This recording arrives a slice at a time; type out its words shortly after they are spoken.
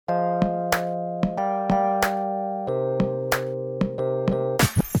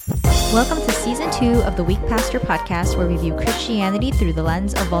Welcome to Season 2 of the Weak Pastor Podcast, where we view Christianity through the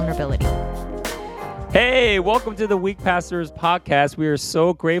lens of vulnerability. Hey, welcome to the Weak Pastors Podcast. We are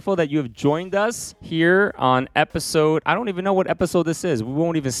so grateful that you have joined us here on episode, I don't even know what episode this is. We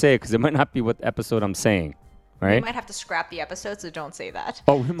won't even say it because it might not be what episode I'm saying. Right? We might have to scrap the episode, so don't say that.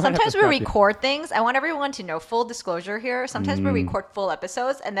 Oh, we might Sometimes we record things. I want everyone to know, full disclosure here. Sometimes we record full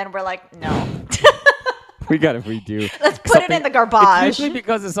episodes, and then we're like, no. We got to redo. Let's put it in the garbage. It's usually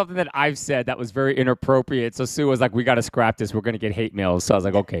because of something that I've said that was very inappropriate. So Sue was like, we got to scrap this. We're going to get hate mail. So I was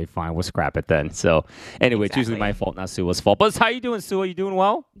like, okay, fine. We'll scrap it then. So anyway, It's usually my fault, not Sua's fault. But how you doing, Sue? Are you doing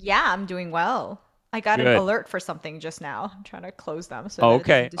well? Yeah, I'm doing well. I got an alert for something just now. I'm trying to close them. So that it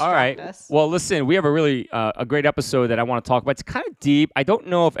doesn't distract us. Well, listen, we have a really a great episode that I want to talk about. It's kind of deep. I don't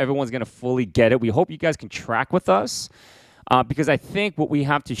know if everyone's going to fully get it. We hope you guys can track with us. Because I think what we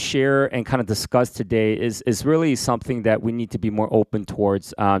have to share and kind of discuss today is really something that we need to be more open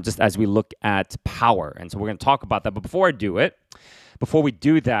towards just as we look at power. And so we're going to talk about that. But before we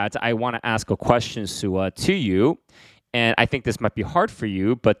do that, I want to ask a question, Suah, to you. And I think this might be hard for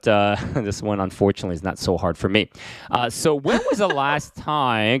you, but this one, unfortunately, is not so hard for me. So when was the last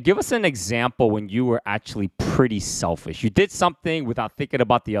time, give us an example when you were actually pretty selfish. You did something without thinking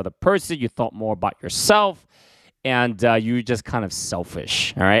about the other person. You thought more about yourself. And you were just kind of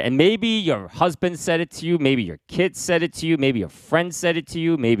selfish, all right? And maybe your husband said it to you. Maybe your kids said it to you. Maybe a friend said it to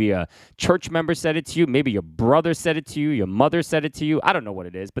you. Maybe a church member said it to you. Maybe your brother said it to you. Your mother said it to you. I don't know what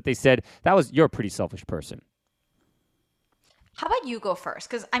it is, but they said you're a pretty selfish person. How about you go first?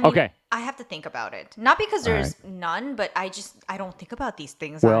 Because I have to think about it. Not because there's none, but I don't think about these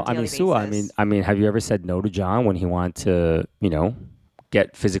things on a daily basis. Suah, I mean, have you ever said no to John when he wanted to,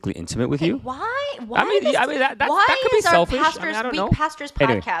 get physically intimate with you? Why? That could be selfish. Weak Pastors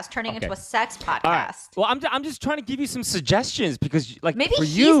podcast turning into a sex podcast? Right. Well, I'm just trying to give you some suggestions because, maybe for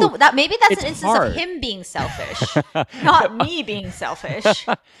you, maybe that's an instance of him being selfish, not me being selfish.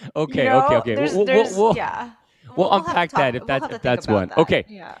 Okay. We'll unpack that if that's one. That. Okay.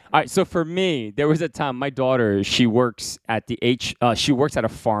 Yeah. All right. So for me, there was a time my daughter, she works at a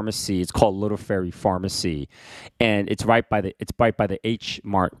pharmacy. It's called Little Ferry Pharmacy, and it's right by the H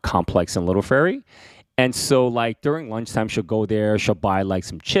Mart complex in Little Ferry. And so during lunchtime, she'll go there. She'll buy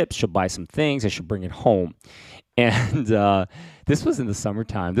some chips. She'll buy some things, and she'll bring it home. And this was in the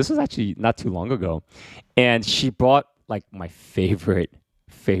summertime. This was actually not too long ago, and she brought my favorite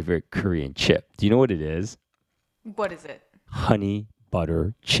Korean chip. Do you know what it is? What is it? Honey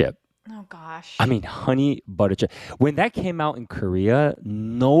butter chip. Oh, gosh. I mean, honey butter chip. When that came out in Korea,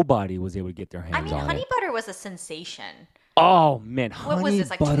 nobody was able to get their hands on it. Honey butter was a sensation. Oh, man. What was this,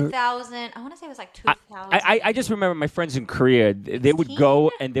 2000? I want to say it was 2000. I just remember my friends in Korea, they would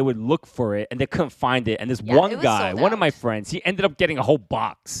go and they would look for it, and they couldn't find it. And this one guy, one of my friends, he ended up getting a whole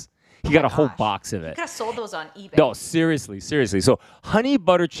box. He got a whole box of it. You could have sold those on eBay. No, seriously. So honey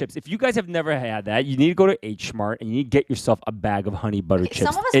butter chips, if you guys have never had that, you need to go to H Mart and you need to get yourself a bag of honey butter chips.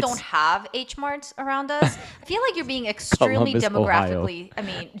 Some of us don't have H Marts around us. I feel like you're being extremely geographically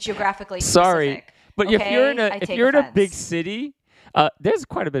Sorry, specific. But if you're in a big city, there's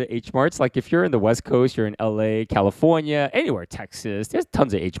quite a bit of H Marts. If you're in the West Coast, you're in LA, California, anywhere, Texas, there's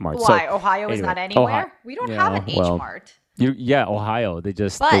tons of H Marts. Why? Ohio is not anywhere? We don't have an H Mart. Ohio.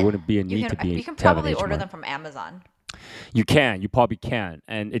 There wouldn't be a need to be. You can probably order them from Amazon. You probably can,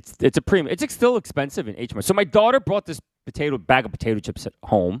 and it's a premium. It's still expensive in H Mart. So my daughter brought this bag of potato chips at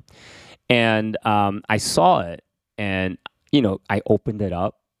home, and I saw it, and I opened it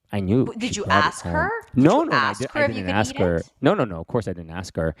up. I knew. Did you ask her? No, I didn't ask her. No. Of course, I didn't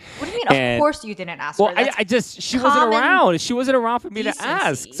ask her. What do you mean? Of course, you didn't ask her. Well, she wasn't around. She wasn't around for me to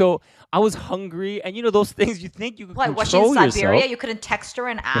ask. So I was hungry, and those things you think you could control yourself. Was she in Siberia? You couldn't text her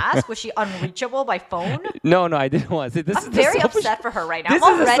and ask? Was she unreachable by phone? No, I didn't want to say this. I'm very upset for her right now. This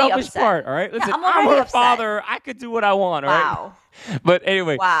is the selfish part, all right? Listen, I'm her father. I could do what I want, all right? Wow. But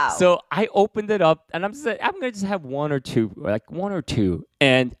anyway, so I opened it up, and I'm gonna just have one or two,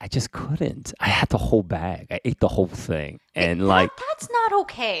 and I just couldn't. I had the whole bag. I ate the whole thing, and that's not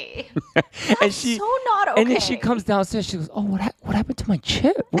okay. That's so not okay. And then she comes downstairs. She goes, "Oh, what happened to my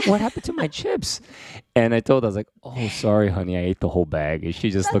chip? What happened to my chips?" And I told her, I was like, "Oh, sorry, honey, I ate the whole bag." And she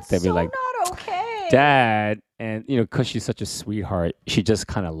just looked at me like, "Not okay, Dad." And because she's such a sweetheart, she just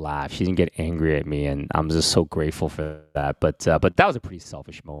kind of laughed. She didn't get angry at me, and I'm just so grateful for that. But that was a pretty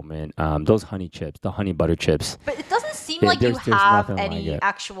selfish moment. Those honey chips, the honey butter chips. But it doesn't seem like you have any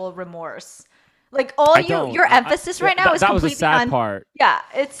actual remorse. Your emphasis right now is completely on. That was the sad part. Yeah,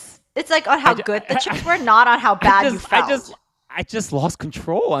 it's on how good the chips were, not on how bad you felt. I just lost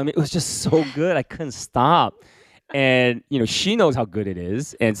control. I mean, it was just so good. I couldn't stop. And, she knows how good it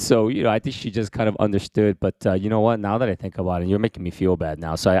is. And so, I think she just kind of understood. But you know what? Now that I think about it, you're making me feel bad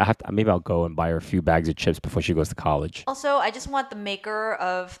now. So maybe I'll go and buy her a few bags of chips before she goes to college. Also, I just want the maker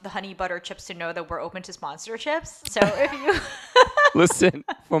of the honey butter chips to know that we're open to sponsorships. So if you listen,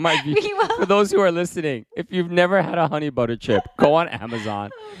 for those who are listening, if you've never had a honey butter chip, go on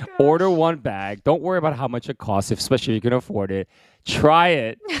Amazon, order one bag. Don't worry about how much it costs, especially if you can afford it. Try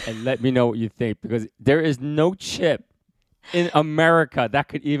it and let me know what you think, because there is no chip in America that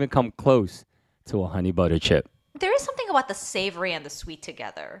could even come close to a honey butter chip. There is something about the savory and the sweet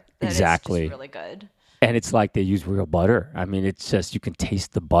together that exactly. is just really good. And it's like they use real butter. I mean, it's just, you can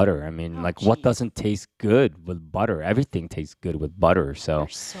taste the butter. I mean, what doesn't taste good with butter? Everything tastes good with butter. So, you're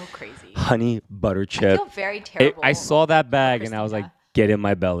so crazy. Honey butter chip. I feel very terrible. I saw that bag and I was like, get in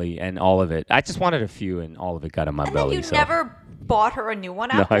my belly, and all of it. I just wanted a few, and all of it got in my belly. And then you never bought her a new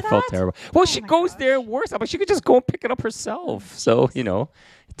one after that? No, I felt terrible. Well, she goes there worse, but she could just go and pick it up herself. So, it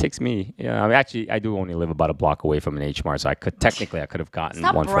takes me. I mean, actually, I do only live about a block away from an H Mart, so I could have gotten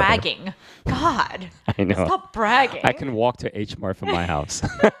one. Stop bragging. God. I know. Stop bragging. I can walk to H Mart from my house.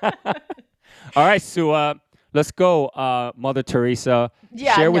 All right, Suah, let's go. Mother Teresa,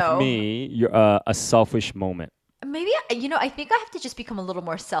 share with me your a selfish moment. Maybe, I think I have to just become a little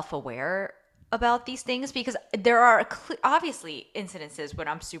more self-aware about these things, because there are obviously incidences when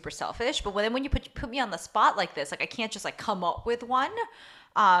I'm super selfish, but when you put me on the spot like this, like I can't just like come up with one.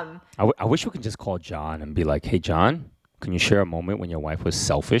 I wish we could just call John and be like, hey, John, can you share a moment when your wife was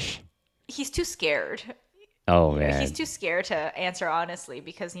selfish? He's too scared. Oh, man. He's too scared to answer honestly,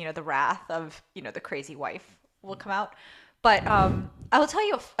 because, the wrath of, the crazy wife will come out. But I will tell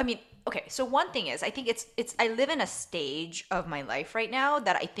you, okay, so one thing is, I think I live in a stage of my life right now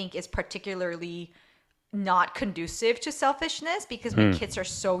that I think is particularly not conducive to selfishness, because my kids are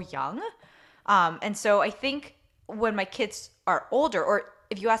so young. And so I think when my kids are older, or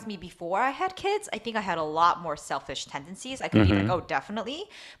if you ask me before I had kids, I think I had a lot more selfish tendencies. I could be like, oh, definitely.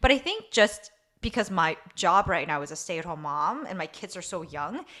 But I think just because my job right now is a stay-at-home mom and my kids are so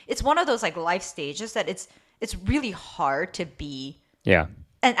young, it's one of those like life stages that it's really hard to be. Yeah.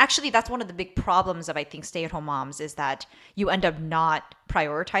 And actually, that's one of the big problems of, I think, stay-at-home moms, is that you end up not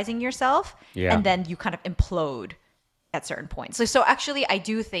prioritizing yourself, and then you kind of implode at certain points. So actually, I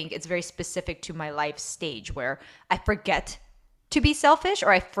do think it's very specific to my life stage where I forget to be selfish,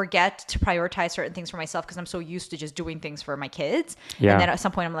 or I forget to prioritize certain things for myself because I'm so used to just doing things for my kids. Yeah. And then at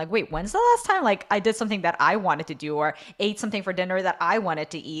some point I'm like, wait, when's the last time like I did something that I wanted to do, or ate something for dinner that I wanted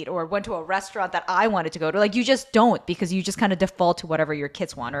to eat, or went to a restaurant that I wanted to go to? Like, you just don't, because you just kind of default to whatever your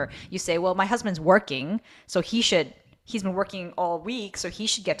kids want. Or you say, well, my husband's working, so he's been working all week, so he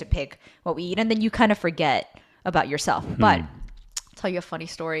should get to pick what we eat. And then you kind of forget about yourself. But I'll tell you a funny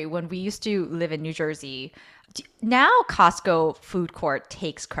story. When we used to live in New Jersey, now Costco food court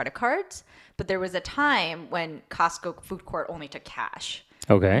takes credit cards, but there was a time when Costco food court only took cash.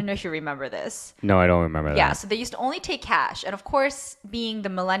 Okay. I don't know if you remember this. No, I don't remember that. Yeah, so they used to only take cash. And of course, being the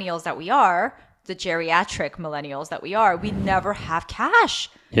millennials that we are, the geriatric millennials that we are, we never have cash.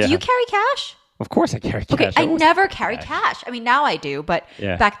 Yeah. Do you carry cash? Of course I carry cash. Okay, I never carried cash. I mean, now I do, but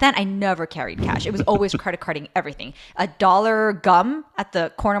back then I never carried cash. It was always credit carding everything. $1 gum at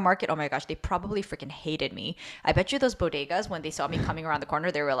the corner market. Oh my gosh, they probably freaking hated me. I bet you those bodegas, when they saw me coming around the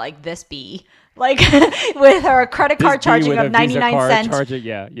corner, they were like, this bee. Like, with her credit card charging of 99 cents.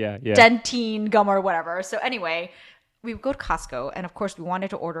 Dentine gum or whatever. So anyway, we would go to Costco, and of course we wanted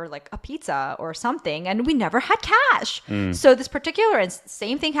to order like a pizza or something, and we never had cash. So this particular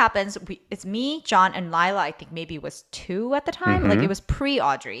same thing happens. It's me, John, and Lila. I think maybe it was 2 at the time. Like, it was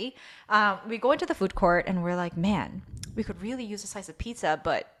pre-Audrey. We go into the food court and we're like, man, we could really use a slice of pizza,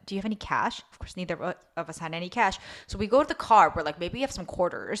 but do you have any cash? Of course, neither of us had any cash. So we go to the car. We're like, maybe we have some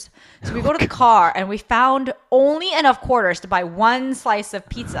quarters. So we go to the car, and we found only enough quarters to buy 1 slice of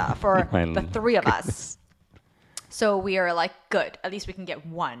pizza for the 3 of us. So we are like, good, at least we can get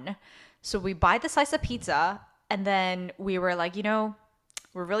 1. So we buy the slice of pizza, and then we were like,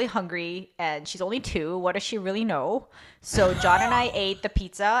 we're really hungry, and she's only 2. What does she really know? So John and I ate the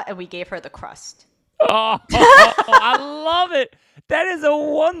pizza, and we gave her the crust. Oh, I love it. That is a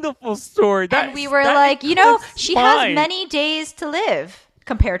wonderful story. And we were like, she has many days to live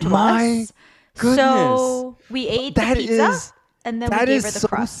compared to us. My goodness. So we ate the pizza, and then we gave her the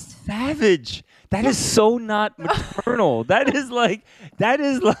crust. Savage. That is so not maternal. That is like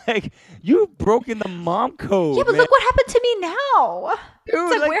you've broken the mom code. Yeah, but look what happened to me now.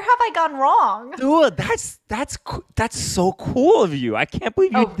 Dude, it's like, where have I gone wrong? Dude, that's so cool of you. I can't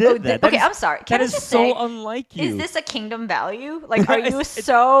believe you did that. Okay, I'm sorry. That is so unlike you. Is this a kingdom value? Like, are you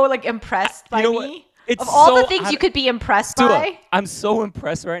so like impressed by me? It's of all so the things you could be impressed by. I'm so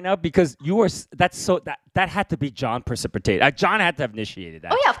impressed right now because that had to be John precipitated. John had to have initiated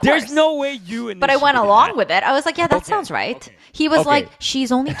that. Oh, yeah, of There's course. no way you initiated But I went along that. with it. I was like, yeah, that sounds right. He was like,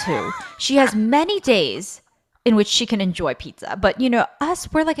 she's only 2. She has many days in which she can enjoy pizza. But, us,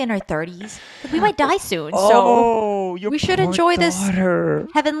 we're like in our 30s. Like, we might die soon. So we should enjoy this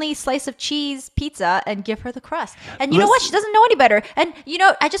heavenly slice of cheese pizza and give her the crust. And you know what? She doesn't know any better. And,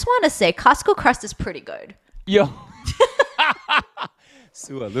 I just want to say Costco crust is pretty good. Yo.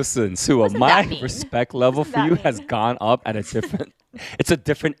 Suah, my respect level for you has gone up at it's a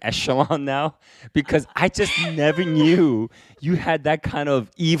different echelon now because I just never knew you had that kind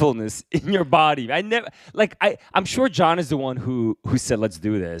of evilness in your body. I'm sure John is the one who said, let's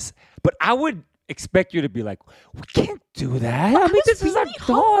do this. But I would expect you to be like, we can't do that. I mean, this is our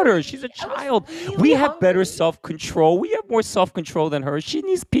daughter. She's a child. We have better self-control. We have more self-control than her. She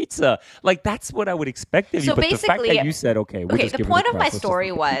needs pizza. Like, that's what I would expect of you. But the fact that you said, okay, the point of my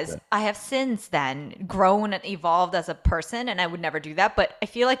story was I have since then grown and evolved as a person, and I would never do that. But I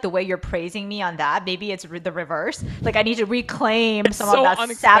feel like the way you're praising me on that, maybe it's the reverse. Like, I need to reclaim some of that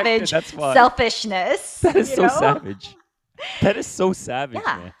savage selfishness. That is so savage. That is so savage,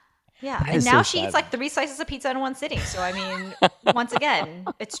 man. Yeah, and now she eats like 3 slices of pizza in one sitting. So, I mean, once again,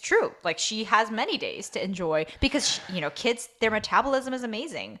 it's true. Like, she has many days to enjoy because, kids, their metabolism is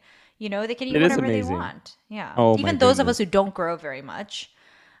amazing. They can eat whatever they want. Yeah. Oh, even those of us who don't grow very much,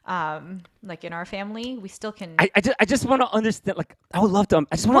 like in our family, we still can. I just want to understand. Like, I would love to.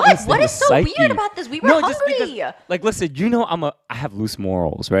 I just want to understand. What is so weird about this? We were hungry. Just because, like, listen, I have loose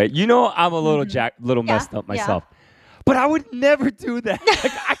morals, right? I'm a little messed up myself. Yeah. But I would never do that.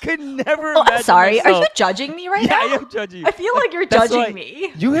 Like, I could never. I'm sorry. Are you judging me right now? Yeah, I am judging you. I feel like you're judging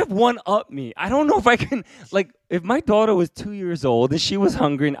me. You have one up me. I don't know if I can. Like, if my daughter was 2 years old and she was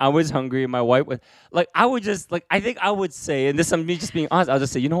hungry and I was hungry and my wife was like, I would just like. I think I would say, and this I'm me just being honest. I'll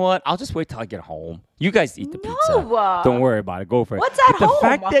just say, you know what? I'll just wait till I get home. You guys eat the pizza. Don't worry about it. Go for it. What's at home? The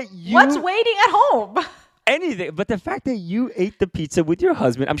fact that what's waiting at home? Anything, but the fact that you ate the pizza with your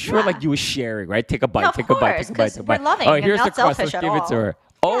husband, I'm sure like you were sharing, right? Take a bite, take a bite. We're loving. Oh, here's and the crust. Let's give it to her.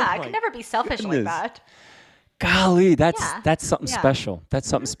 Oh, I could never be selfish like that. Golly, that's something special. That's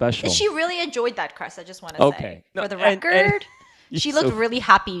something special. And she really enjoyed that crust. I just want to say, for the record, she looked really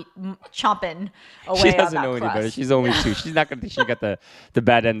happy chomping away. She doesn't on that know crust. any better. She's only 2. She's not gonna think she got the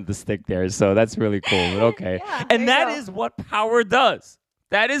bad end of the stick there. So that's really cool. But okay, and that is what power does.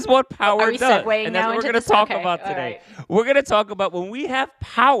 That is what power does. And that's what we're going to talk about today. Right. We're going to talk about when we have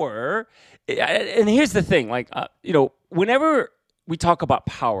power. And here's the thing. Like, whenever we talk about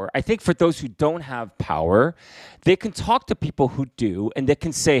power, I think for those who don't have power, they can talk to people who do, and they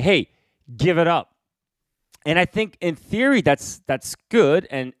can say, hey, give it up. And I think in theory, that's good.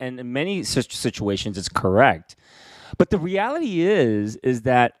 And in many situations, it's correct. But the reality is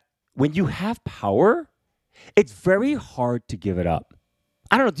that when you have power, it's very hard to give it up.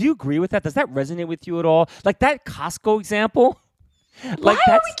 I don't know. Do you agree with that? Does that resonate with you at all? Like that Costco example? Why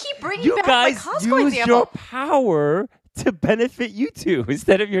do we keep bringing back my Costco example? You guys use your power to benefit you two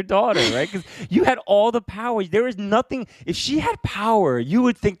instead of your daughter, right? Because you had all the power. There is nothing. If she had power, you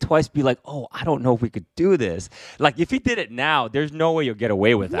would think twice, be like, oh, I don't know if we could do this. Like if you did it now, there's no way you'll get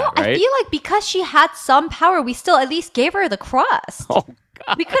away with that, right? I feel like because she had some power, we still at least gave her the crust. Oh,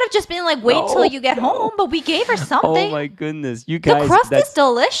 God. We could have just been like, wait till you get home, but we gave her something. Oh my goodness, you guys! The crust is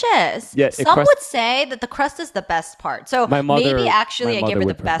delicious. Yeah, some would say that the crust is the best part. So maybe actually I gave her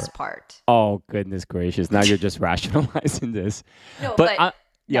the best part. Oh goodness gracious! Now you're just rationalizing this. No, but I'm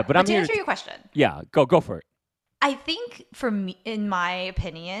to answer your question. Yeah, go for it. I think for me, in my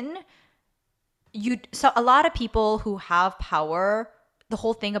opinion, so a lot of people who have power, the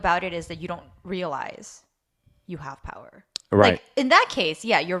whole thing about it is that you don't realize you have power. Right. Like in that case,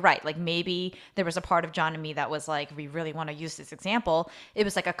 yeah, you're right. Like maybe there was a part of John and me that was like, we really want to use this example. It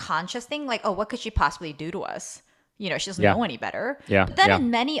was like a conscious thing, like, oh, what could she possibly do to us? She doesn't know any better. Yeah. But then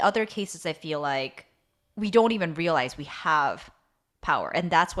in many other cases, I feel like we don't even realize we have power, and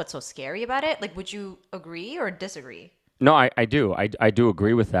that's what's so scary about it. Like, would you agree or disagree? No, I do. I do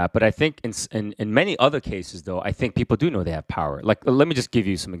agree with that. But I think in many other cases, though, I think people do know they have power. Like, let me just give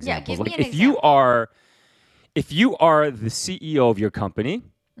you some examples. Yeah, give me like, an example. If you are the CEO of your company,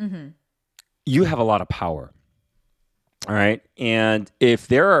 you have a lot of power. All right. And if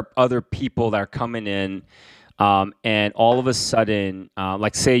there are other people that are coming in And all of a sudden,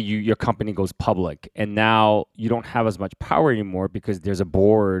 like say your company goes public, and now you don't have as much power anymore because there's a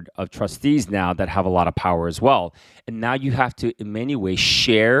board of trustees now that have a lot of power as well. And now you have to, in many ways,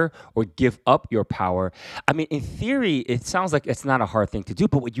 share or give up your power. I mean, in theory, it sounds like it's not a hard thing to do,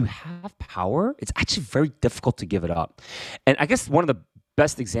 but when you have power, it's actually very difficult to give it up. And I guess one of the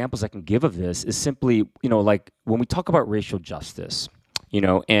best examples I can give of this is simply, like when we talk about racial justice.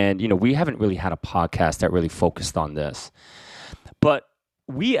 And we haven't really had a podcast that really focused on this. But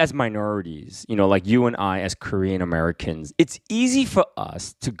we as minorities, like you and I as Korean Americans, it's easy for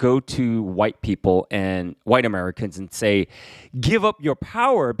us to go to white people and white Americans and say, give up your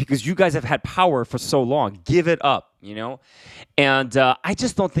power because you guys have had power for so long. Give it up, And I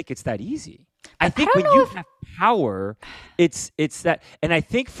just don't think it's that easy. I think when you have power, it's that, and I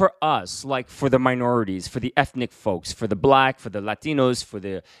think for us, like for the minorities, for the ethnic folks, for the Black, for the Latinos, for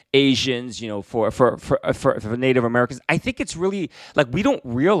the Asians, for Native Americans, I think it's really like we don't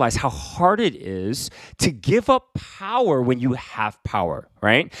realize how hard it is to give up power when you have power,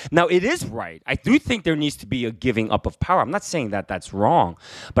 right? Now it is right. I do think there needs to be a giving up of power. I'm not saying that that's wrong,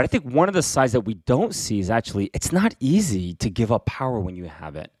 but I think one of the sides that we don't see is actually it's not easy to give up power when you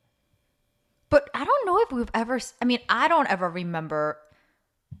have it. But I don't know if we've ever, I don't ever remember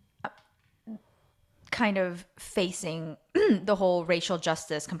kind of facing the whole racial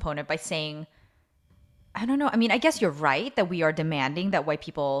justice component by saying, I don't know. I guess you're right that we are demanding that white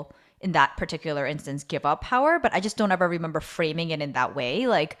people in that particular instance give up power, but I just don't ever remember framing it in that way.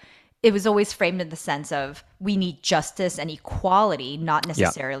 Like, it was always framed in the sense of we need justice and equality, not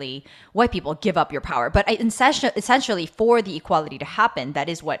necessarily white people give up your power. But essentially, for the equality to happen, that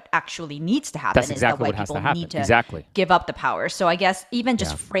is what actually needs to happen. That's exactly is that white what has people to happen. need to Exactly. give up the power. So I guess even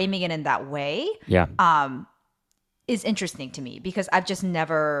just framing it in that way is interesting to me because I've just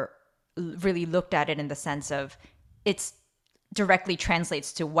never really looked at it in the sense of it's directly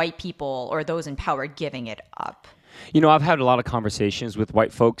translates to white people or those in power giving it up. I've had a lot of conversations with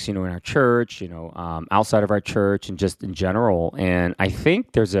white folks, in our church, outside of our church and just in general. And I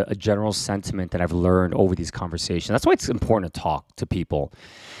think there's a general sentiment that I've learned over these conversations. That's why it's important to talk to people.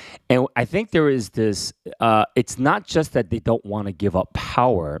 And I think there is this, it's not just that they don't want to give up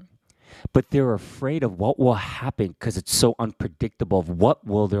power, but they're afraid of what will happen because it's so unpredictable of what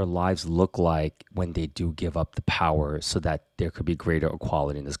will their lives look like when they do give up the power so that there could be greater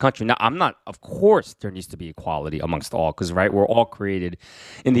equality in this country. Now, of course, there needs to be equality amongst all because, right, we're all created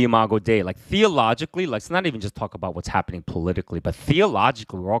in the Imago Dei. Like theologically, let's not even just talk about what's happening politically, but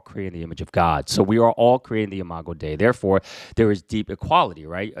theologically, we're all created in the image of God. So we are all created in the Imago Dei. Therefore, there is deep equality,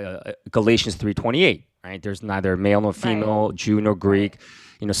 right? Galatians 3:28, right? There's neither male nor female, right. Jew nor Greek,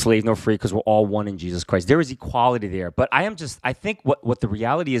 slave nor free, because we're all one in Jesus Christ. There is equality there. But I think what the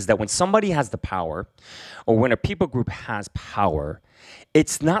reality is that when somebody has the power or when a people group has power,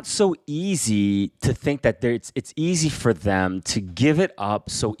 it's not so easy to think that it's easy for them to give it up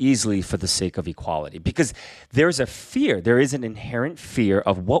so easily for the sake of equality. Because there's a fear. There is an inherent fear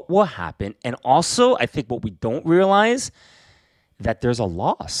of what will happen. And also, I think what we don't realize, that there's a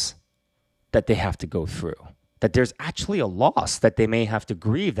loss that they have to go through. That there's actually a loss that they may have to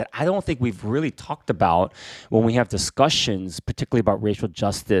grieve that I don't think we've really talked about when we have discussions, particularly about racial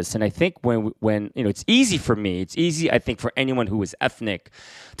justice. And I think when it's easy for me, it's easy, I think, for anyone who is ethnic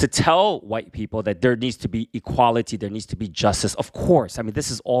to tell white people that there needs to be equality, there needs to be justice. Of course, this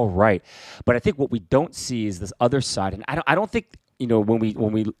is all right. But I think what we don't see is this other side. And I don't think, when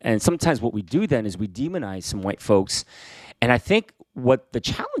we and sometimes what we do then is we demonize some white folks. And I think what the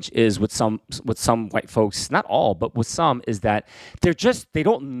challenge is with some white folks, not all, but with some, is that they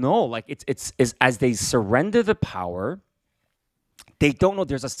don't know. Like it's as they surrender the power, they don't know.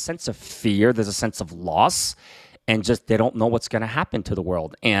 There's a sense of fear. There's a sense of loss, and just they don't know what's going to happen to the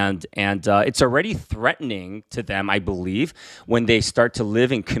world. And it's already threatening to them, I believe, when they start to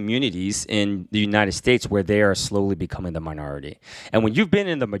live in communities in the United States where they are slowly becoming the minority. And when you've been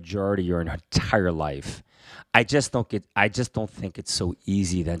in the majority your entire life, I just don't think it's so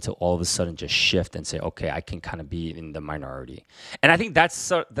easy then to all of a sudden just shift and say, okay, I can kind of be in the minority. And I think that's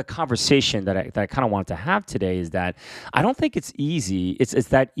the conversation that I kind of wanted to have today, is that I don't think it's easy. It's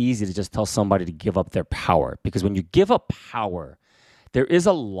that easy to just tell somebody to give up their power, because when you give up power, there is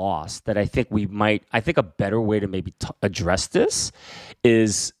a loss that I think a better way to maybe address this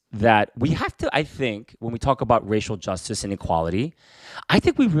is that we have to, I think, when we talk about racial justice and equality, I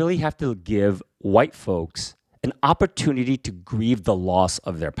think we really have to give white folks an opportunity to grieve the loss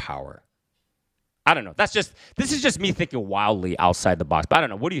of their power. I don't know. This is just me thinking wildly outside the box. But I don't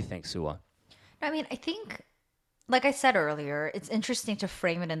know. What do you think, Suah? I think, like I said earlier, it's interesting to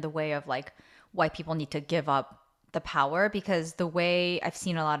frame it in the way of like, white people need to give up the power, because the way I've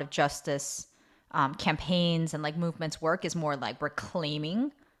seen a lot of justice campaigns and like movements work is more like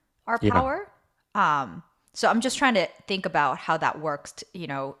reclaiming our Yeah. power. So I'm just trying to think about how that works.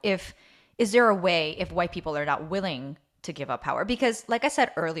 If is there a way if white people are not willing to give up power? Because like I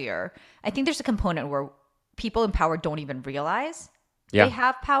said earlier, I think there's a component where people in power don't even realize they Yeah.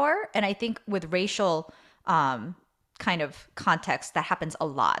 have power. And I think with racial kind of context, that happens a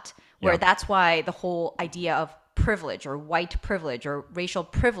lot, where Yeah. that's why the whole idea of privilege or white privilege or racial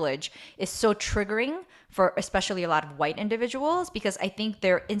privilege is so triggering for especially a lot of white individuals, because I think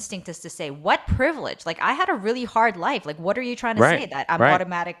their instinct is to say, what privilege? Like, I had a really hard life. Like, what are you trying to say? Right. That I'm Right.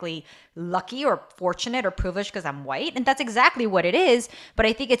 automatically lucky or fortunate or privileged because I'm white? And that's exactly what it is. But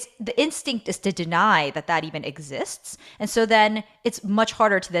I think it's the instinct is to deny that that even exists. And so then it's much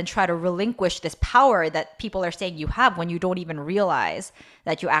harder to then try to relinquish this power that people are saying you have when you don't even realize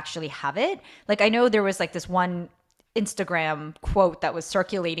that you actually have it. Like, I know there was like this one Instagram quote that was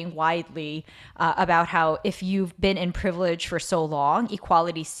circulating widely about how if you've been in privilege for so long,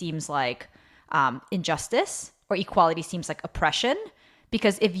 equality seems like injustice, or equality seems like oppression.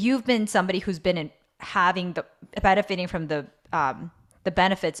 Because if you've been somebody who's been in having the benefiting from the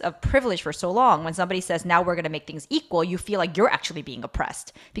benefits of privilege for so long, when somebody says now we're going to make things equal, you feel like you're actually being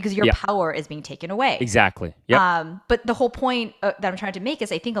oppressed because your Yeah. power is being taken away. Exactly. Yep. But the whole point that I'm trying to make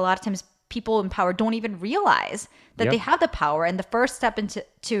is I think a lot of times people in power don't even realize that Yep. they have the power. And the first step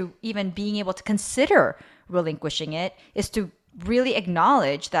into even being able to consider relinquishing it is to really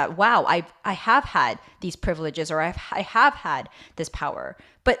acknowledge that, wow, I have had these privileges, or I have had this power.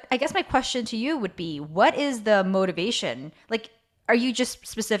 But I guess my question to you would be, what is the motivation? Like, are you just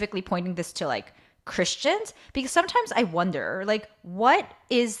specifically pointing this to like Christians? Because sometimes I wonder, like, what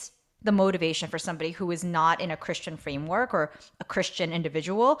is the motivation for somebody who is not in a Christian framework or a Christian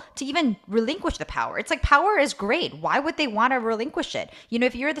individual to even relinquish the power? It's like, power is great. Why would they want to relinquish it?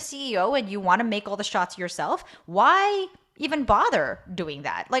 If you're the CEO and you want to make all the shots yourself, why even bother doing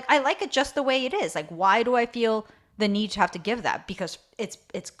that? Like, I like it just the way it is. Like, why do I feel the need to have to give that? Because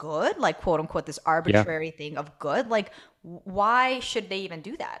it's good, like, quote unquote, this Yeah. arbitrary thing of good. Like, why should they even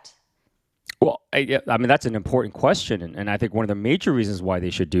do that? Well, I mean, that's an important question. And I think one of the major reasons why they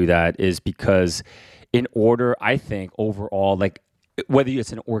should do that is because, in order, I think, overall, like, whether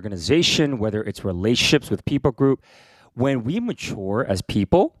it's an organization, whether it's relationships with people group, when we mature as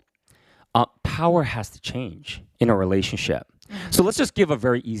people, power has to change in a relationship. So let's just give a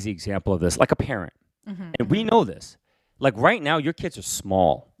very easy example of this, like a parent. And we know this. Like right now, your kids are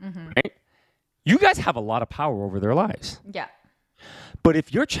small, right? You guys have a lot of power over their lives. Yeah. But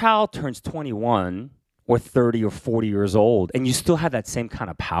if your child turns 21 or 30 or 40 years old and you still have that same kind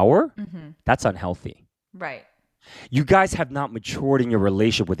of power, that's unhealthy. Right. You guys have not matured in your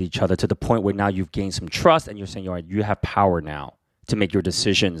relationship with each other to the point where now you've gained some trust and you're saying, all right, you have power now to make your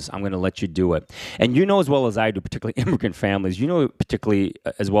decisions. I'm going to let you do it. And you know as well as I do, particularly immigrant families, you know particularly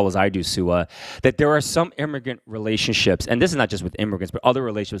as well as I do, Suah, that there are some immigrant relationships, and this is not just with immigrants, but other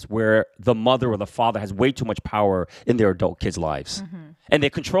relationships where the mother or the father has way too much power in their adult kids' lives. And they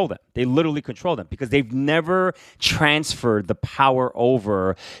control them. They literally control them because they've never transferred the power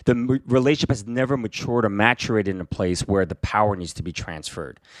over. The relationship has never matured or maturated in a place where the power needs to be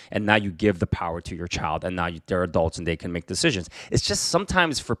transferred. And now you give the power to your child, and now they're adults and they can make decisions. It's just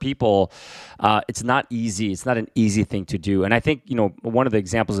sometimes for people, it's not easy. It's not an easy thing to do. And I think, one of the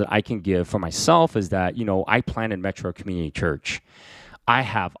examples that I can give for myself is that, I planted Metro Community Church. I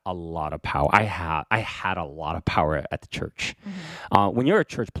have a lot of power. I had a lot of power at the church. When you're a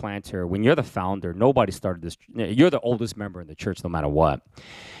church planter, when you're the founder, nobody started this. You're the oldest member in the church, no matter what.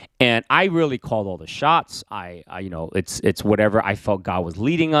 And I really called all the shots. It's whatever I felt God was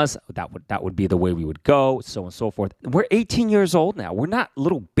leading us. That would be the way we would go, so on and so forth. We're 18 years old now. We're not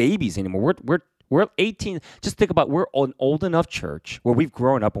little babies anymore. We're 18. Just think about, we're an old enough church where we've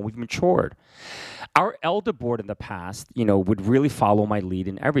grown up and we've matured. Our elder board in the past, would really follow my lead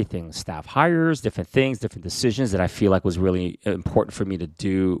in everything. Staff hires, different things, different decisions that I feel like was really important for me to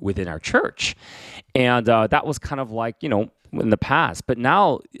do within our church. And that was kind of like, in the past. But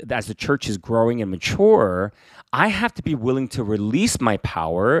now, as the church is growing and mature, I have to be willing to release my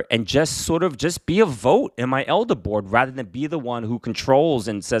power and just be a vote in my elder board rather than be the one who controls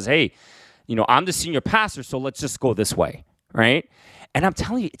and says, hey, I'm the senior pastor, so let's just go this way, right? And I'm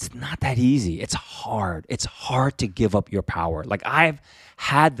telling you, it's not that easy. It's hard. It's hard to give up your power. Like, I've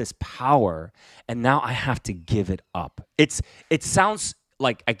had this power, and now I have to give it up. It sounds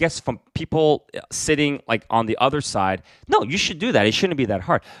like, I guess from people sitting like on the other side, no, you should do that. It shouldn't be that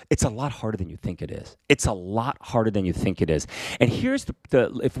hard. It's a lot harder than you think it is. It's a lot harder than you think it is. And here's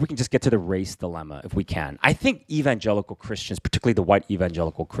the if we can just get to the race dilemma, if we can. I think evangelical Christians, particularly the white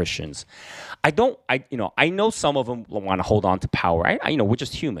evangelical Christians, I know some of them want to hold on to power. We're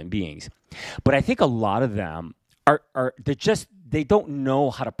just human beings. But I think a lot of them they don't know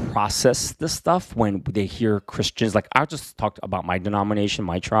how to process this stuff when they hear Christians. Like, I'll just talk about my denomination,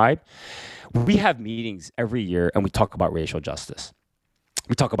 my tribe. We have meetings every year and we talk about racial justice.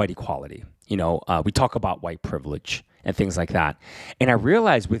 We talk about equality. We talk about white privilege and things like that. And I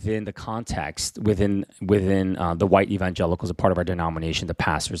realize within the context, within the white evangelicals, a part of our denomination, the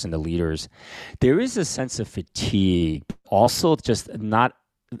pastors and the leaders, there is a sense of fatigue. Also, just not,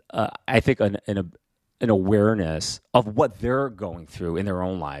 I think, an awareness of what they're going through in their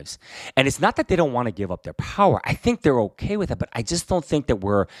own lives. And it's not that they don't want to give up their power. I think they're okay with it, but I just don't think that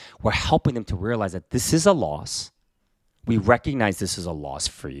we're helping them to realize that this is a loss. We recognize this is a loss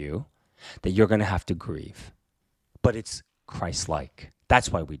for you, that you're going to have to grieve. But it's Christ-like.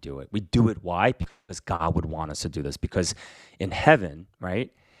 That's why we do it. We do it. Why? Because God would want us to do this. Because in heaven,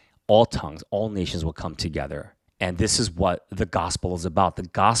 right, all tongues, all nations will come together. And this is what the gospel is about. The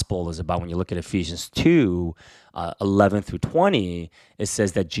gospel is about, when you look at Ephesians 2, 11 through 20, it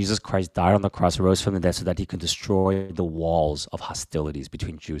says that Jesus Christ died on the cross, rose from the dead so that he could destroy the walls of hostilities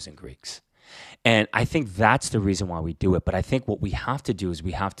between Jews and Greeks. And I think that's the reason why we do it. But I think what we have to do is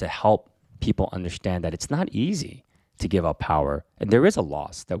we have to help people understand that it's not easy to give up power. And there is a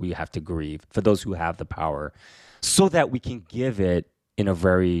loss that we have to grieve for those who have the power, so that we can give it in a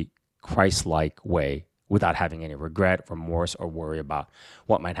very Christ-like way, without having any regret, remorse, or worry about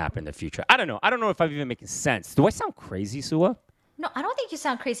what might happen in the future. I don't know. I don't know if I'm even making sense. Do I sound crazy, Suah? No, I don't think you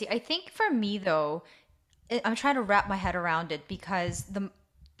sound crazy. I think for me, though, I'm trying to wrap my head around it, because the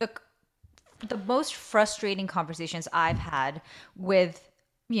most frustrating conversations I've had with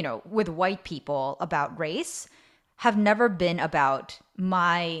white people about race have never been about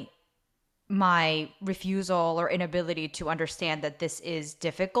my refusal or inability to understand that this is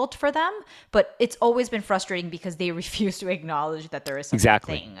difficult for them, but it's always been frustrating because they refuse to acknowledge that there is such a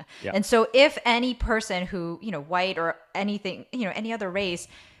thing. Yeah. And so if any person who, white or anything, any other race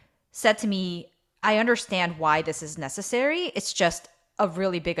said to me, I understand why this is necessary, it's just a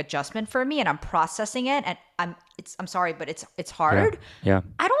really big adjustment for me and I'm processing it, and I'm sorry, but it's hard. Yeah.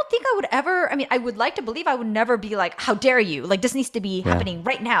 I don't think I would ever, I would like to believe I would never be like, how dare you? Like, this needs to be happening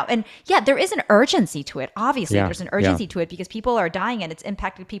right now. And there is an urgency to it. Obviously, there's an urgency to it because people are dying and it's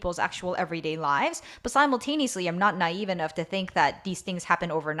impacted people's actual everyday lives. But simultaneously, I'm not naive enough to think that these things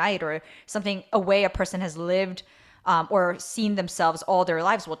happen overnight, or a way a person has lived or seen themselves all their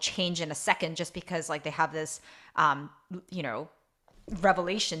lives will change in a second just because like they have this,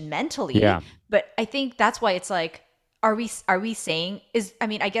 revelation mentally. But I think that's why it's like, are we saying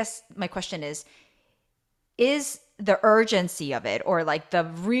I guess my question is the urgency of it, or like the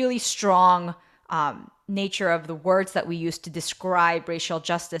really strong nature of the words that we use to describe racial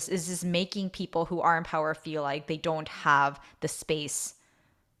justice, is this making people who are in power feel like they don't have the space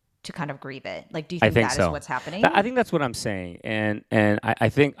to kind of grieve it? Like, do you think that is what's happening? I think that's what I'm saying. And I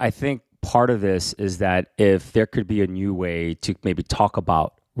think part of this is that if there could be a new way to maybe talk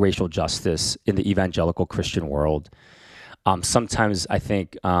about racial justice in the evangelical Christian world, sometimes I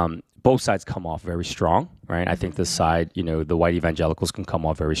think both sides come off very strong, right? I think this side, the white evangelicals can come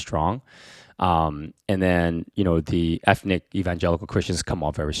off very strong. And then, the ethnic evangelical Christians come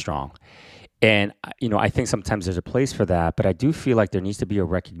off very strong. And, I think sometimes there's a place for that, but I do feel like there needs to be a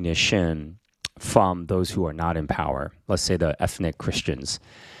recognition from those who are not in power, let's say the ethnic Christians,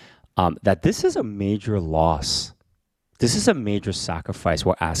 that this is a major loss. This is a major sacrifice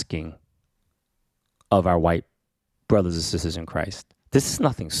we're asking of our white brothers and sisters in Christ. This is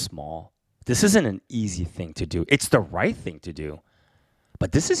nothing small. This isn't an easy thing to do. It's the right thing to do.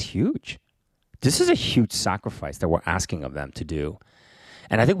 But this is huge. This is a huge sacrifice that we're asking of them to do.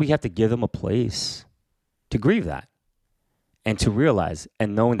 And I think we have to give them a place to grieve that and to realize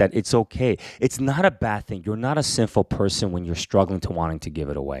and knowing that it's okay. It's not a bad thing. You're not a sinful person when you're struggling to wanting to give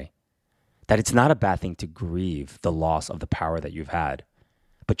it away. That it's not a bad thing to grieve the loss of the power that you've had,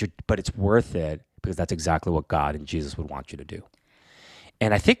 but it's worth it because that's exactly what God and Jesus would want you to do.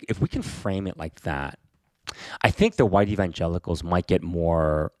 And I think if we can frame it like that, I think the white evangelicals might get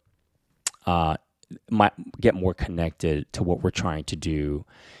more connected to what we're trying to do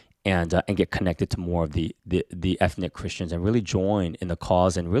and get connected to more of the ethnic Christians and really join in the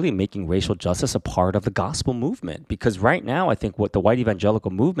cause and really making racial justice a part of the gospel movement. Because right now, I think what the white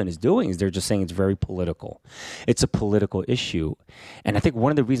evangelical movement is doing is they're just saying it's very political. It's a political issue. And I think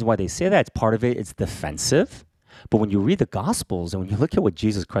one of the reasons why they say that, part of it, it's defensive. But when you read the Gospels and when you look at what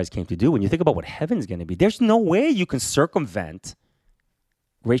Jesus Christ came to do, when you think about what heaven's going to be, there's no way you can circumvent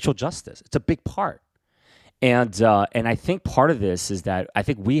racial justice. It's a big part. And I think part of this is that I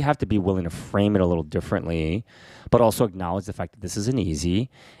think we have to be willing to frame it a little differently, but also acknowledge the fact that this isn't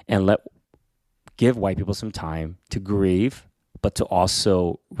easy and give white people some time to grieve, but to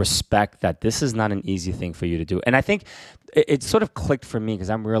also respect that this is not an easy thing for you to do. And I think it sort of clicked for me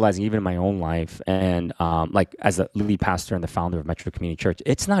because I'm realizing even in my own life and like as a lead pastor and the founder of Metro Community Church,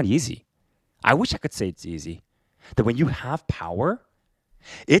 it's not easy. I wish I could say it's easy. That when you have power,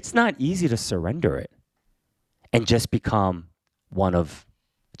 it's not easy to surrender it and just become one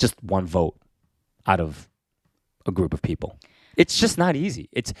vote out of a group of people. It's just not easy.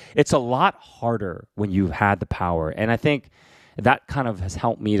 It's a lot harder when you've had the power. And I think that kind of has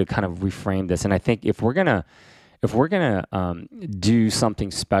helped me to kind of reframe this. And I think if we're gonna do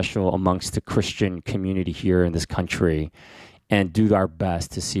something special amongst the Christian community here in this country, and do our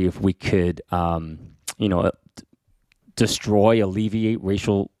best to see if we could, alleviate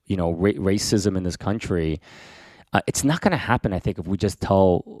racial, racism in this country. It's not going to happen, I think, if we just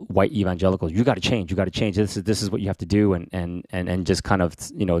tell white evangelicals, you got to change. This is what you have to do, and just kind of,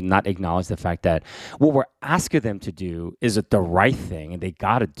 not acknowledge the fact that what we're asking them to do is the right thing, and they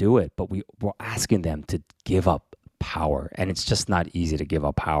got to do it. But we're asking them to give up power, and it's just not easy to give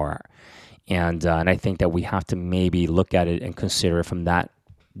up power. And I think that we have to maybe look at it and consider it from that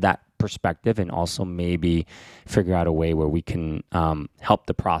perspective, and also maybe figure out a way where we can help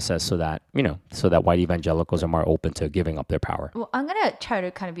the process so that white evangelicals are more open to giving up their power. Well, I'm gonna try to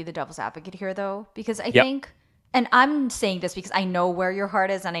kind of be the devil's advocate here, though, because I think, and I'm saying this because I know where your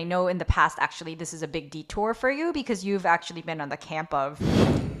heart is, and I know in the past actually this is a big detour for you because you've actually been on the camp of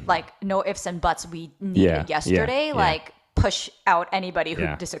like no ifs and buts. We needed yesterday, like push out anybody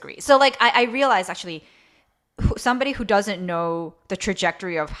who disagrees. So like I realize actually, somebody who doesn't know the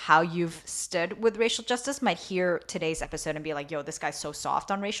trajectory of how you've stood with racial justice might hear today's episode and be like, yo, this guy's so soft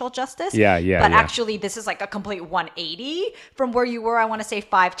on racial justice. But actually, this is like a complete 180 from where you were, I want to say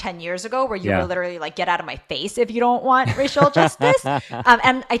 5-10 years ago, where you were literally like, get out of my face if you don't want racial justice.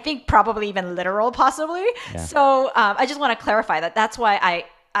 And I think probably even literal, possibly. So I just want to clarify that. That's why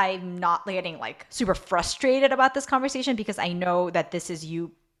I'm not getting like super frustrated about this conversation, because I know that this is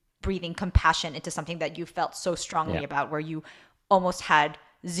you breathing compassion into something that you felt so strongly about, where you almost had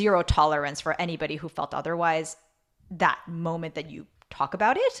zero tolerance for anybody who felt otherwise that moment that you talk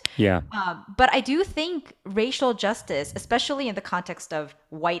about it. But I do think racial justice, especially in the context of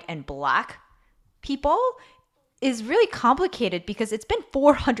white and black people, is really complicated because it's been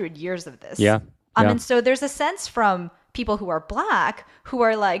 400 years of this. And so there's a sense from people who are black who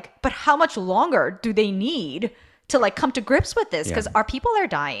are like, but how much longer do they need to like come to grips with this? Because our people are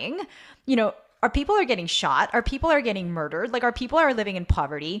dying, our people are getting shot, our people are getting murdered, like our people are living in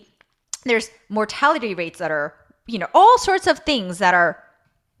poverty. There's mortality rates that are, all sorts of things that are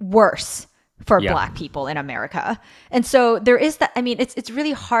worse for black people in America. And so there is that, I mean, it's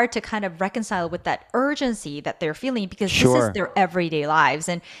really hard to kind of reconcile with that urgency that they're feeling, because this is their everyday lives.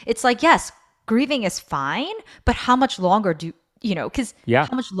 And it's like, yes, grieving is fine, but how much longer because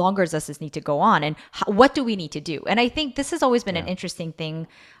how much longer does this need to go on, and what do we need to do? And I think this has always been an interesting thing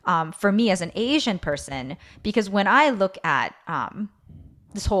for me as an Asian person, because when I look at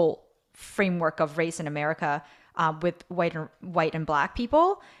this whole framework of race in America with white and black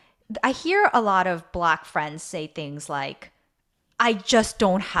people, I hear a lot of black friends say things like, I just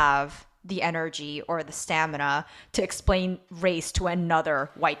don't have the energy or the stamina to explain race to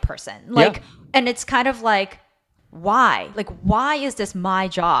another white person. And it's kind of like, why? Like, why is this my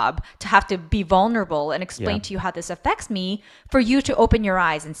job to have to be vulnerable and explain to you how this affects me, for you to open your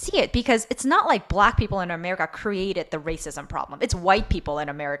eyes and see it? Because it's not like black people in America created the racism problem. It's white people in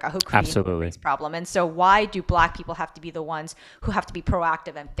America who created the race problem. And so why do black people have to be the ones who have to be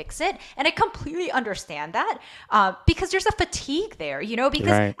proactive and fix it? And I completely understand that because there's a fatigue there,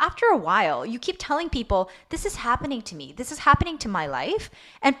 because after a while you keep telling people, this is happening to me, this is happening to my life.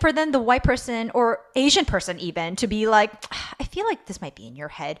 And for then the white person or Asian person even to be like, I feel like this might be in your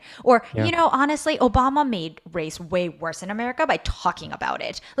head. Or, honestly, Obama made race way worse in America by talking about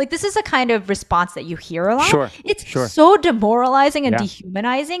it. Like, this is a kind of response that you hear a lot. It's so demoralizing and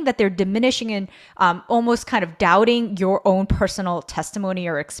dehumanizing that they're diminishing and almost kind of doubting your own personal testimony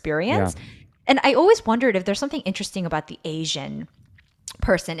or experience. And I always wondered if there's something interesting about the Asian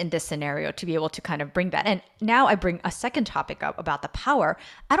person in this scenario to be able to kind of bring that. And now I bring a second topic up about the power.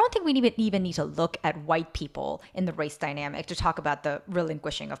 I don't think we even need to look at white people in the race dynamic to talk about the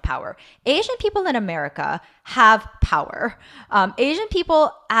relinquishing of power. Asian people in America have power. Asian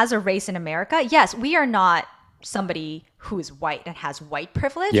people as a race in America, yes, we are not somebody who is white and has white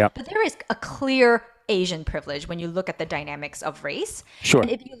privilege, but there is a clear Asian privilege when you look at the dynamics of race. Sure. And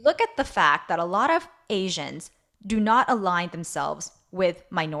if you look at the fact that a lot of Asians do not align themselves with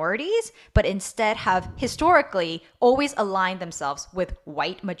minorities, but instead have historically always aligned themselves with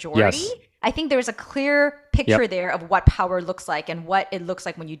white majority. Yes. I think there's a clear picture there of what power looks like and what it looks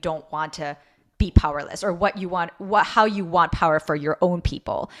like when you don't want to be powerless, or what you want, how you want power for your own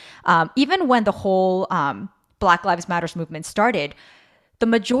people. Even when the whole Black Lives Matters movement started, the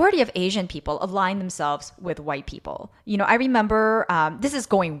majority of Asian people aligned themselves with white people. You know, I remember, this is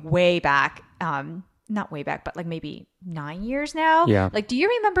going way back, not way back, but like maybe 9 years now. Yeah. Like, do you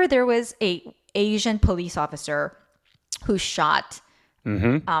remember there was a Asian police officer who shot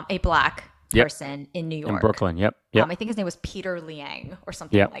a black person in New York, in Brooklyn? Yep. I think his name was Peter Liang or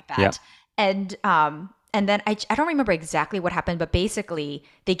something like that. And then I don't remember exactly what happened, but basically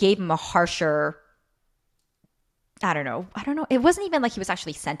they gave him a harsher. I don't know. It wasn't even like he was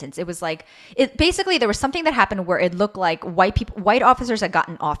actually sentenced. It was like, basically there was something that happened where it looked like white officers had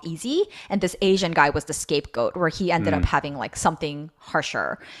gotten off easy, and this Asian guy was the scapegoat, where he ended up having like something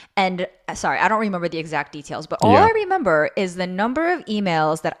harsher. And sorry, I don't remember the exact details, but all I remember is the number of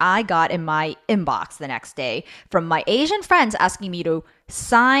emails that I got in my inbox the next day from my Asian friends asking me to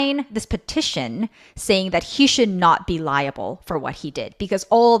sign this petition saying that he should not be liable for what he did, because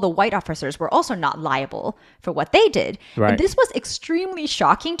all the white officers were also not liable for what they did. Right. And this was extremely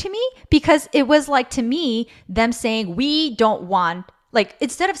shocking to me, because it was like, to me, them saying we don't want, like,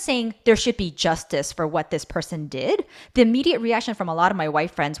 instead of saying there should be justice for what this person did, the immediate reaction from a lot of my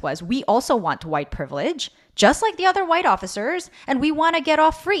white friends was, we also want white privilege, just like the other white officers, and we want to get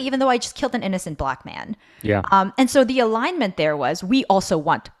off free, even though I just killed an innocent black man. Yeah. And so the alignment there was, we also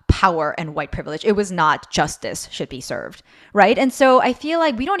want power and white privilege. It was not justice should be served, right? And so I feel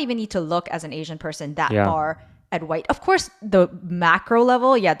like we don't even need to look as an Asian person that far at white. Of course, the macro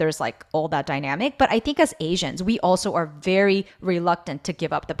level, there's like all that dynamic. But I think as Asians, we also are very reluctant to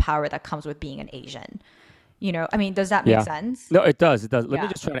give up the power that comes with being an Asian. You know, I mean, does that make sense? No, it does. It does. Let me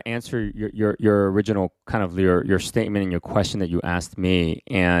just try to answer your original kind of your statement and your question that you asked me.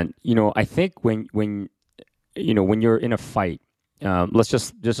 And, you know, I think when you're in a fight, let's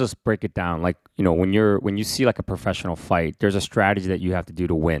just break it down. Like, you know, when you see like a professional fight, there's a strategy that you have to do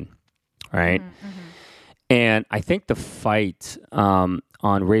to win, right? Mm-hmm. And I think the fight on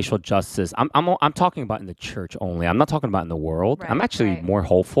racial justice, I'm talking about in the church only. I'm not talking about in the world. I'm actually more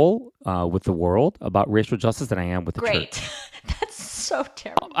hopeful with the world about racial justice than I am with the church. That's so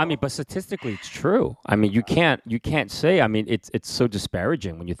terrible. I mean, but statistically, it's true. I mean, you can't say. I mean, it's so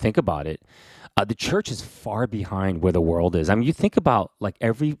disparaging when you think about it. The church is far behind where the world is. I mean, you think about like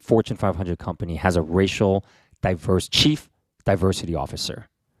every Fortune 500 company has a racial diverse chief diversity officer.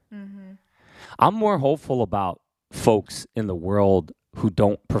 Mm-hmm. I'm more hopeful about folks in the world who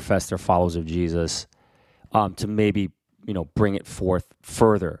don't profess they're followers of Jesus to maybe, you know, bring it forth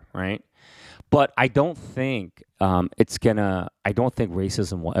further, right? But I don't think I don't think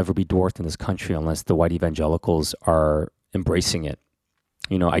racism will ever be dwarfed in this country unless the white evangelicals are embracing it.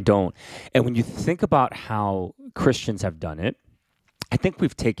 You know, I don't. And when you think about how Christians have done it, I think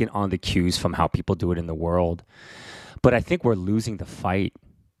we've taken on the cues from how people do it in the world. But I think we're losing the fight,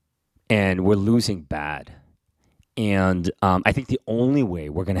 and we're losing bad. And I think the only way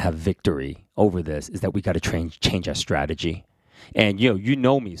we're going to have victory over this is that we got to change our strategy. And you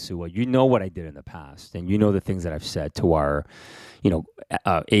know me, Suah. You know what I did in the past, and you know the things that I've said to our,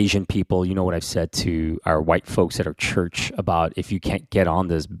 Asian people. You know what I've said to our white folks at our church about if you can't get on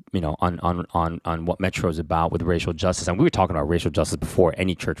this, on what Metro is about with racial justice. And we were talking about racial justice before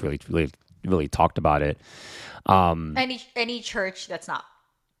any church really talked about it. Any church that's not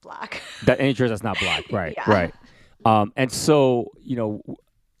black. Any church that's not black, right? Yeah. Right. And so,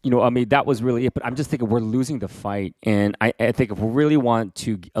 I mean, that was really it. But I'm just thinking we're losing the fight. And I think if we really want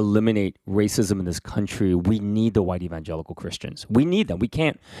to eliminate racism in this country, we need the white evangelical Christians. We need them. We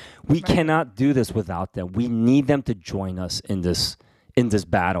cannot do this without them. We need them to join us in this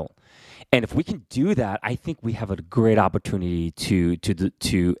battle. And if we can do that, I think we have a great opportunity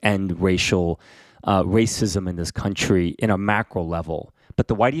to end racism in this country in a macro level. But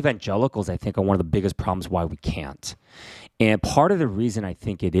the white evangelicals, I think, are one of the biggest problems why we can't. And part of the reason I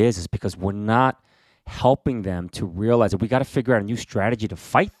think it is because we're not helping them to realize that we got to figure out a new strategy to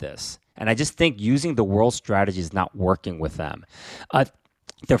fight this. And I just think using the world strategy is not working with them.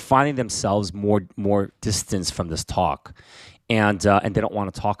 they're finding themselves more distance from this talk, and they don't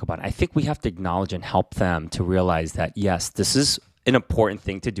want to talk about it. I think we have to acknowledge and help them to realize that, yes, this is an important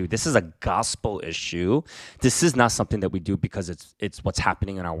thing to do. This is a gospel issue. This is not something that we do because it's what's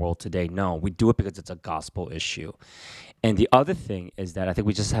happening in our world today. No, we do it because it's a gospel issue. And the other thing is that I think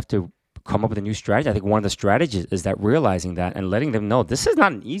we just have to come up with a new strategy. I think one of the strategies is that realizing that and letting them know this is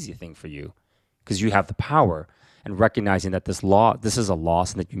not an easy thing for you because you have the power, and recognizing that this is a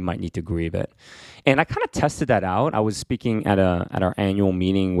loss and that you might need to grieve it. And I kind of tested that out. I was speaking at our annual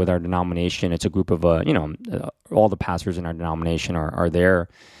meeting with our denomination. It's a group of all the pastors in our denomination are there.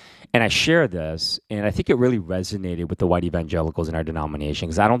 And I shared this, and I think it really resonated with the white evangelicals in our denomination,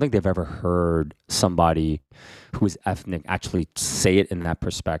 because I don't think they've ever heard somebody who is ethnic actually say it in that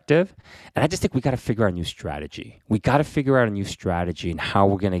perspective. And I just think we got to figure out a new strategy. We got to figure out a new strategy and how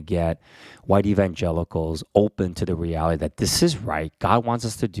we're going to get white evangelicals open to the reality that this is right. God wants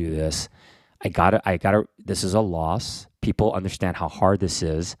us to do this. This is a loss. People understand how hard this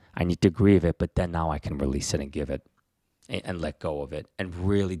is. I need to grieve it, but then now I can release it and give it and let go of it and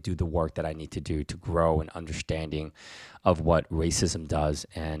really do the work that I need to do to grow in understanding of what racism does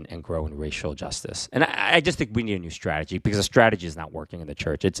and grow in racial justice. And I just think we need a new strategy, because a strategy is not working in the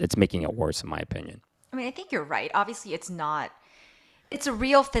church. It's making it worse, in my opinion. I mean, I think you're right. Obviously, it's a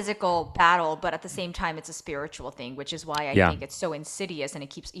real physical battle, but at the same time, it's a spiritual thing, which is why I think it's so insidious and it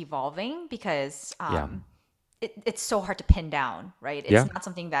keeps evolving, because it's so hard to pin down, right? It's not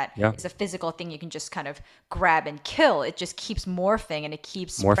something that is a physical thing you can just kind of grab and kill. It just keeps morphing and it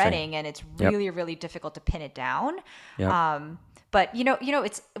keeps spreading, and it's really, really difficult to pin it down. But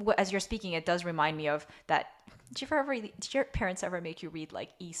it's, as you're speaking, it does remind me of that. Did your parents ever make you read like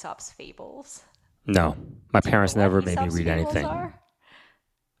Aesop's fables? No, my parents never made me read anything.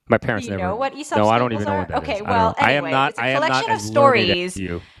 My parents never. Know what Aesop's fables are? I don't even know what that is. Okay, well, anyway, it's a collection of stories.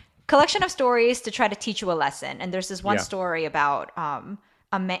 Collection of stories to try to teach you a lesson. And there's this one story about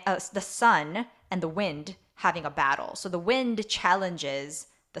the sun and the wind having a battle. So the wind challenges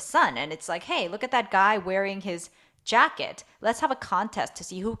the sun, and it's like, hey, look at that guy wearing his jacket. Let's have a contest to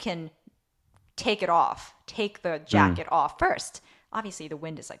see who can take the jacket off first. Obviously, the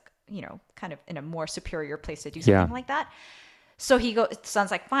wind is like, kind of in a more superior place to do something like that. So the sun's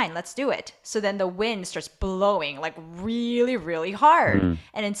like, fine, let's do it. So then the wind starts blowing like really, really hard.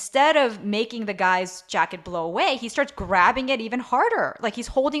 And instead of making the guy's jacket blow away, he starts grabbing it even harder. Like he's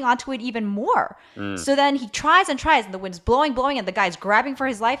holding onto it even more. So then he tries and tries, and the wind's blowing, and the guy's grabbing for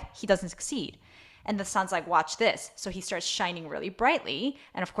his life. He doesn't succeed. And the sun's like, watch this. So he starts shining really brightly.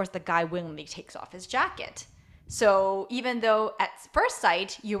 And of course, the guy willingly takes off his jacket. So even though at first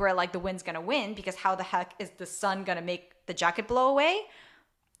sight you were like, the wind's going to win, because how the heck is the sun going to make the jacket blow away?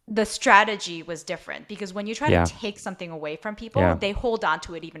 The strategy was different, because when you try to take something away from people, they hold on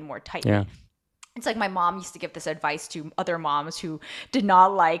to it even more tightly. It's like my mom used to give this advice to other moms who did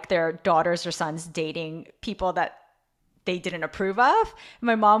not like their daughters or sons dating people that they didn't approve of.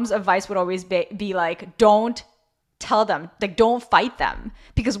 My mom's advice would always be like, don't tell them, like, don't fight them,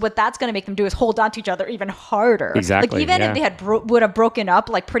 because what that's going to make them do is hold on to each other even harder. Exactly. Like even if they had would have broken up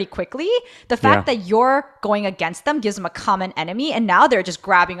like pretty quickly, the fact that you're going against them gives them a common enemy, and now they're just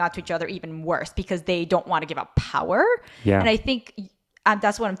grabbing onto each other even worse because they don't want to give up power. And I think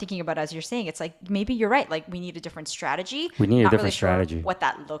that's what I'm thinking about as you're saying. It's like, maybe you're right. Like, we need a different strategy. We need a different strategy. Sure what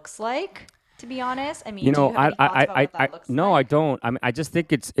that looks like, to be honest. I mean, I don't. I mean, I just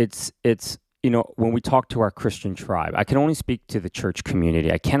think it's when we talk to our Christian tribe, I can only speak to the church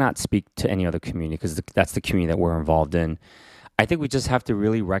community. I cannot speak to any other community, because that's the community that we're involved in. I think we just have to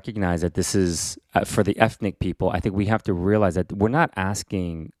really recognize that this is, for the ethnic people, I think we have to realize that we're not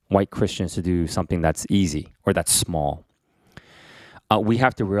asking white Christians to do something that's easy or that's small. We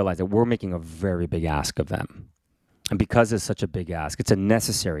have to realize that we're making a very big ask of them. And because it's such a big ask, it's a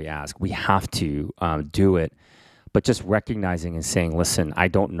necessary ask. We have to do it. But just recognizing and saying, listen, I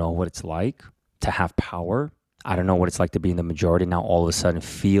don't know what it's like to have power. I don't know what it's like to be in the majority. Now all of a sudden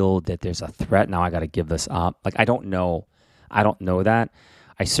feel that there's a threat. Now I got to give this up. Like, I don't know that.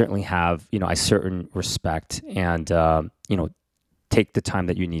 I certainly have, a certain respect and, take the time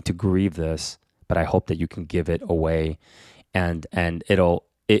that you need to grieve this. But I hope that you can give it away, and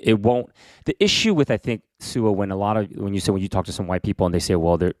it won't. The issue with, I think, Suah, when you talk to some white people and they say,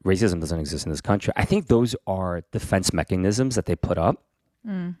 well, racism doesn't exist in this country, I think those are defense mechanisms that they put up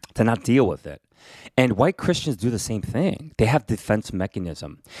to not deal with it. And white Christians do the same thing. They have defense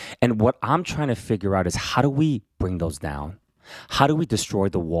mechanism. And what I'm trying to figure out is, how do we bring those down? How do we destroy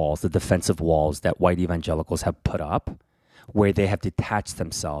the walls, the defensive walls that white evangelicals have put up, where they have detached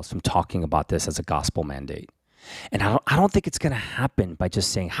themselves from talking about this as a gospel mandate? And I don't think it's going to happen by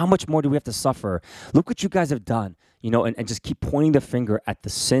just saying, how much more do we have to suffer? Look what you guys have done, and just keep pointing the finger at the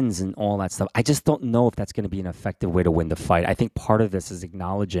sins and all that stuff. I just don't know if that's going to be an effective way to win the fight. I think part of this is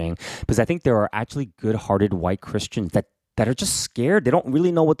acknowledging, because I think there are actually good-hearted white Christians that are just scared. They don't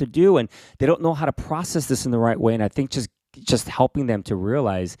really know what to do, and they don't know how to process this in the right way. And I think just helping them to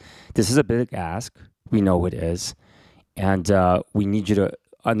realize this is a big ask. We know it is. And we need you to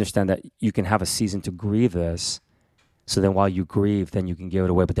understand that you can have a season to grieve this. So then while you grieve, then you can give it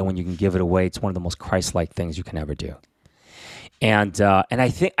away. But then when you can give it away, it's one of the most Christ-like things you can ever do. And I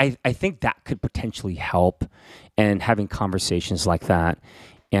think that could potentially help, and having conversations like that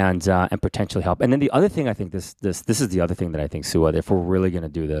and potentially help. And then the other thing, I think this is the other thing that I think, Suah, if we're really going to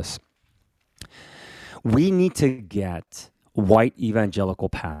do this, we need to get white evangelical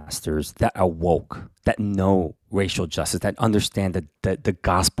pastors that are woke, that know racial justice, that understand the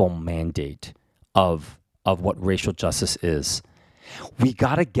gospel mandate of what racial justice is. We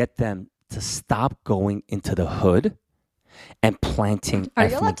got to get them to stop going into the hood and planting. Are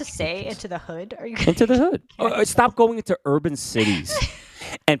you allowed to say into the hood? Are you into the hood? Stop going into urban cities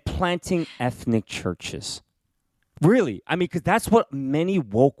and planting ethnic churches. Really, I mean, because that's what many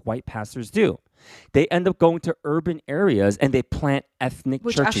woke white pastors do. They end up going to urban areas and they plant ethnic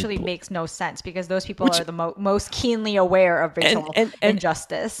churches. Which actually makes no sense, because those people are the most keenly aware of racial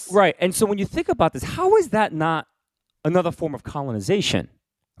injustice. Right. And so when you think about this, how is that not another form of colonization?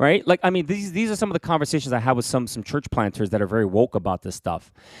 Right? Like, I mean, these are some of the conversations I have with some church planters that are very woke about this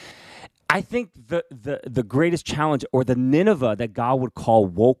stuff. I think the greatest challenge, or the Nineveh that God would call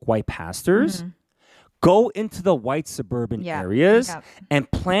woke white pastors, go into the white suburban areas and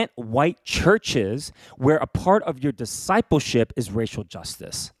plant white churches where a part of your discipleship is racial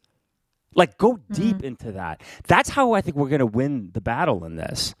justice. Like, go deep into that. That's how I think we're going to win the battle in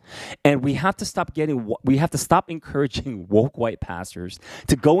this. And we have to stop encouraging woke white pastors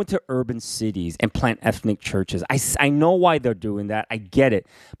to go into urban cities and plant ethnic churches. I know why they're doing that. I get it.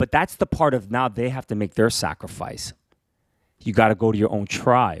 But that's the part of now they have to make their sacrifice. You got to go to your own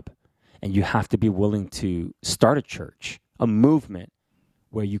tribe. And you have to be willing to start a church, a movement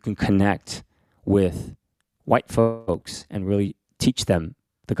where you can connect with white folks and really teach them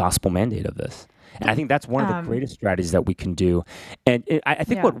the gospel mandate of this. And I think that's one of the greatest strategies that we can do. And I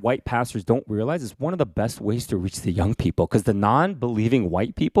think what white pastors don't realize is one of the best ways to reach the young people, because the non-believing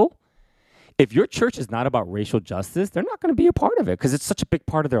white people, if your church is not about racial justice, they're not going to be a part of it, because it's such a big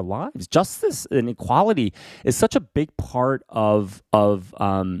part of their lives. Justice and equality is such a big part of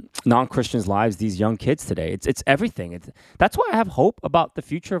non-Christians' lives. These young kids today, it's everything. That's why I have hope about the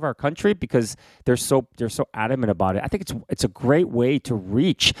future of our country, because they're so adamant about it. I think it's a great way to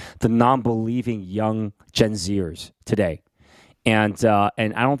reach the non-believing young Gen Zers today. And I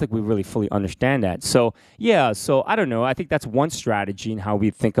don't think we really fully understand that. So I don't know. I think that's one strategy in how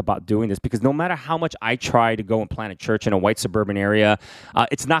we think about doing this, because no matter how much I try to go and plant a church in a white suburban area,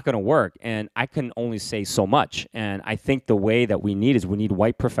 it's not going to work. And I can only say so much. And I think the way that we need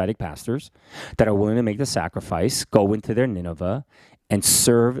white prophetic pastors that are willing to make the sacrifice, go into their Nineveh and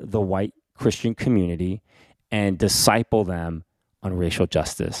serve the white Christian community and disciple them on racial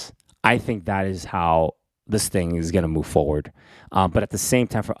justice. I think that is how this thing is going to move forward. But at the same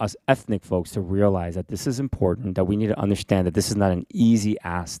time, for us ethnic folks to realize that this is important, that we need to understand that this is not an easy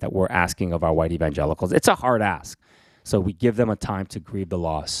ask that we're asking of our white evangelicals. It's a hard ask. So we give them a time to grieve the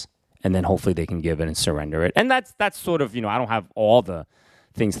loss, and then hopefully they can give it and surrender it. And that's sort of, I don't have all the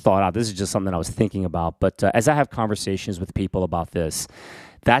things thought out. This is just something I was thinking about. But as I have conversations with people about this,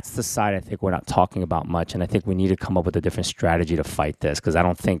 that's the side I think we're not talking about much, and I think we need to come up with a different strategy to fight this, because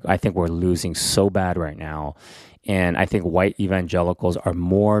I think we're losing so bad right now, and I think white evangelicals are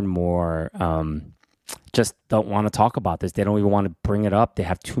more and more just don't want to talk about this. They don't even want to bring it up. They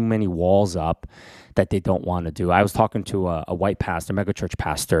have too many walls up that they don't want to do. I was talking to a white pastor, megachurch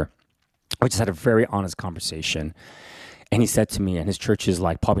pastor. We just had a very honest conversation, and he said to me, and his church is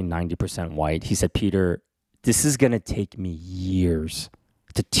like probably 90% white. He said, "Peter, this is going to take me years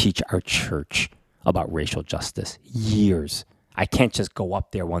to teach our church about racial justice. Years. I can't just go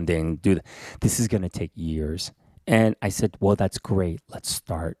up there one day and do that. This is going to take years." And I said, well, that's great. Let's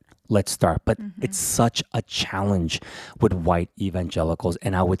start. But it's such a challenge with white evangelicals.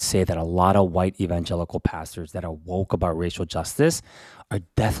 And I would say that a lot of white evangelical pastors that are woke about racial justice are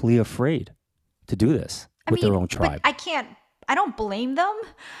deathly afraid to do this with their own tribe. But I don't blame them.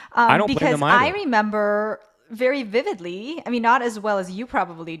 I don't blame them either. I remember very vividly, I mean, not as well as you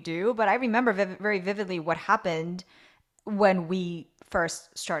probably do, but I remember very vividly what happened when we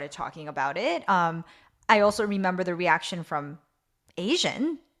first started talking about it. I also remember the reaction from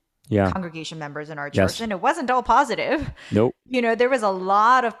Asian congregation members in our church, Yes. and it wasn't all positive. Nope. There was a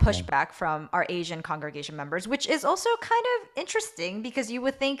lot of pushback from our Asian congregation members, which is also kind of interesting because you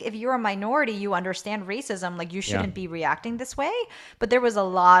would think if you're a minority, you understand racism, like you shouldn't be reacting this way. But there was a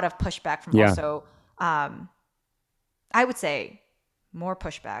lot of pushback from also, I would say, more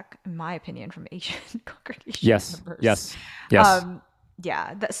pushback, in my opinion, from Asian congregation members. Yes.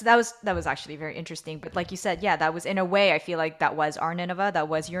 So that was actually very interesting. But like you said, that was in a way, I feel like that was our Nineveh, that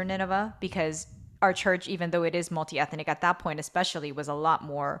was your Nineveh, because our church, even though it is multi-ethnic at that point, especially, was a lot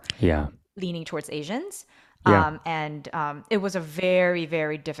more leaning towards Asians. It was a very,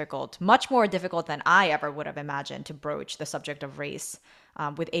 very difficult, much more difficult than I ever would have imagined to broach the subject of race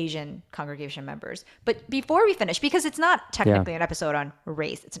with Asian congregation members. But before we finish, because it's not technically an episode on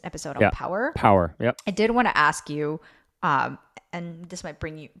race, it's an episode on power. Power. Yep. I did want to ask you, and this might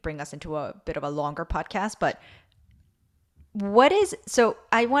bring us into a bit of a longer podcast, but so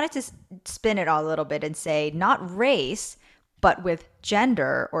I wanted to spin it all a little bit and say, not race, but with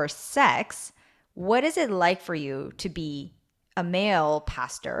gender or sex, what is it like for you to be a male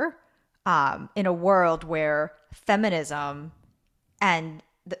pastor in a world where feminism and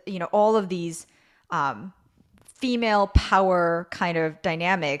all of these female power kind of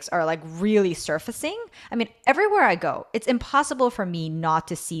dynamics are like really surfacing? I mean, everywhere I go, it's impossible for me not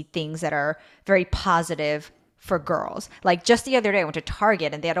to see things that are very positive for girls. Like just the other day, I went to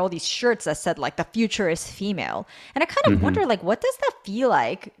Target and they had all these shirts that said like the future is female. And I kind of wonder, like, what does that feel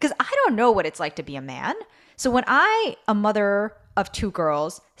like? Because I don't know what it's like to be a man. So when I, a mother of 2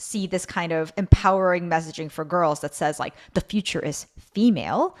 girls, see this kind of empowering messaging for girls that says like the future is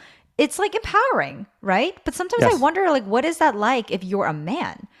female, it's like empowering, right? But sometimes I wonder, like, what is that like if you're a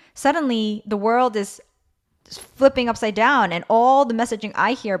man? Suddenly the world is flipping upside down, and all the messaging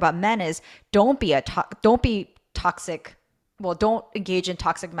I hear about men is don't be toxic. Well, don't engage in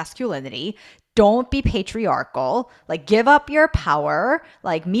toxic masculinity. Don't be patriarchal. Like, give up your power.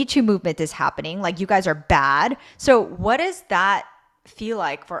 Like, Me Too movement is happening. Like, you guys are bad. So what does that feel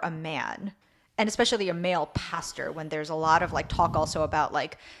like for a man? And especially a male pastor, when there's a lot of like talk also about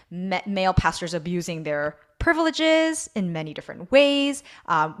like male pastors abusing their privileges in many different ways.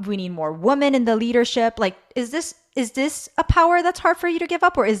 We need more women in the leadership. Like, is this a power that's hard for you to give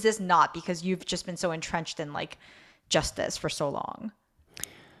up, or is this not because you've just been so entrenched in like justice for so long?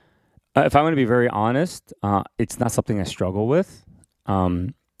 If I'm going to be very honest, it's not something I struggle with.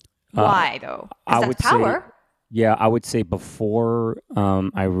 Why though? I would power. I would say before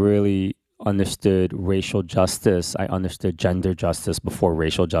I really understood racial justice, I understood gender justice before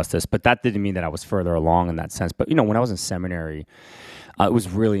racial justice, but that didn't mean that I was further along in that sense. But when I was in seminary, it was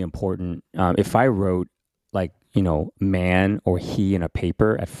really important. If I wrote like man or he in a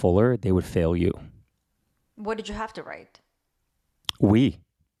paper at Fuller, they would fail you. What did you have to write? We.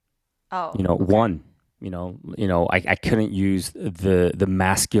 Oh. Okay. One. I couldn't use the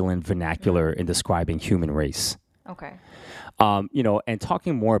masculine vernacular in describing human race. Okay. And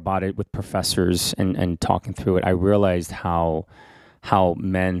talking more about it with professors and talking through it, I realized how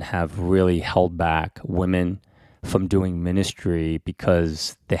men have really held back women from doing ministry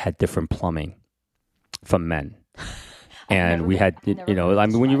because they had different plumbing from men. And we had,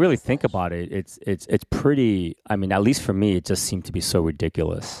 when you really think about it, it's pretty, at least for me, it just seemed to be so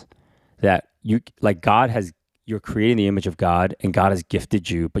ridiculous that you're creating the image of God and God has gifted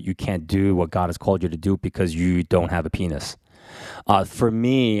you, but you can't do what God has called you to do because you don't have a penis. For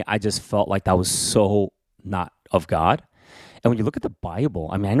me, I just felt like that was so not of God. And when you look at the Bible,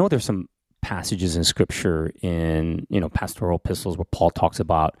 I know there's some passages in scripture in, pastoral epistles where Paul talks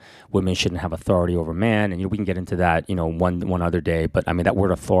about women shouldn't have authority over man. And, we can get into that, one other day. But that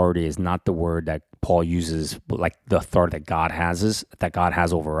word authority is not the word that Paul uses, like the authority that God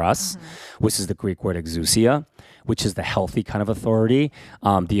has over us, which is the Greek word exousia, which is the healthy kind of authority.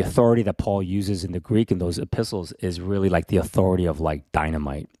 The authority that Paul uses in the Greek in those epistles is really like the authority of like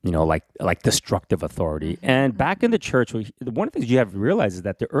dynamite, like destructive authority. And back in the church, one of the things you have to realize is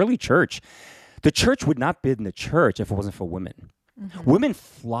that the early church, the church would not be in the church if it wasn't for women. Women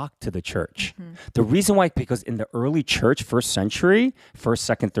flocked to the church. The reason why, because in the early church, first,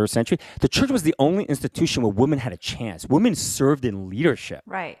 second, third century, the church was the only institution where women had a chance. Women served in leadership.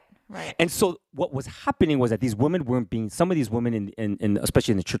 Right. Right. And so what was happening was that these women some of these women in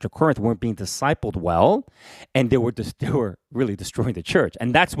especially in the Church of Corinth weren't being discipled well, and they were really destroying the church.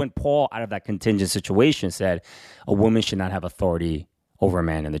 And that's when Paul, out of that contingent situation, said a woman should not have authority over a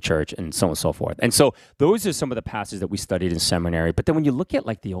man in the church, and so on and so forth. And so those are some of the passages that we studied in seminary. But then when you look at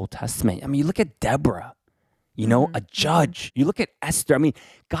like the Old Testament, you look at Deborah, a judge. You look at Esther.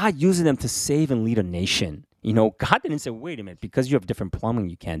 God using them to save and lead a nation. God didn't say, wait a minute, because you have different plumbing,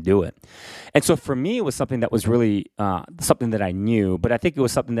 you can't do it. And so for me, it was something that was really something that I knew, but I think it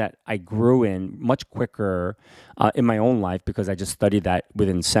was something that I grew in much quicker in my own life because I just studied that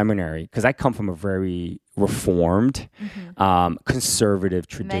within seminary. Because I come from a very reformed, conservative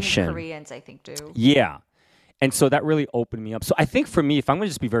tradition. Many Koreans, I think, do. Yeah. And so that really opened me up. So I think for me, if I'm going to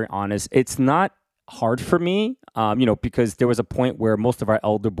just be very honest, it's not hard for me, because there was a point where most of our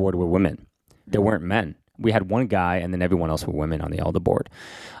elder board were women. There weren't men. We had one guy, and then everyone else were women on the elder board.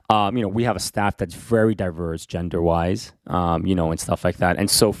 We have a staff that's very diverse gender-wise, and stuff like that. And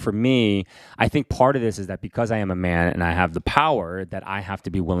so for me, I think part of this is that because I am a man and I have the power, that I have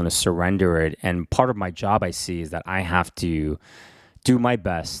to be willing to surrender it. And part of my job I see is that I have to do my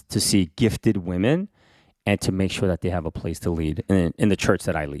best to see gifted women and to make sure that they have a place to lead in the church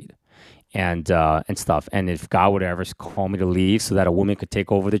that I lead. And stuff. And if God would ever call me to leave so that a woman could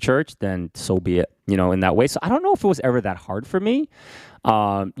take over the church, then so be it, in that way. So I don't know if it was ever that hard for me,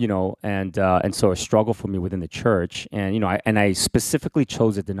 and so a struggle for me within the church. And, I specifically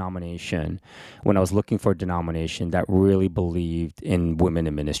chose a denomination when I was looking for a denomination that really believed in women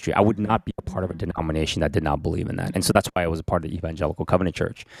in ministry. I would not be a part of a denomination that did not believe in that. And so that's why I was a part of the Evangelical Covenant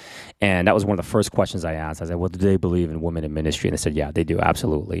Church. And that was one of the first questions I asked. I said, well, do they believe in women in ministry? And they said, yeah, they do.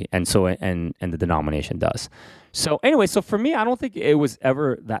 Absolutely. And so, and the denomination does. So anyway, so for me, I don't think it was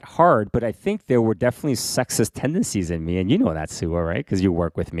ever that hard, but I think there were definitely sexist tendencies in me. And you know that, Suah, right? Because you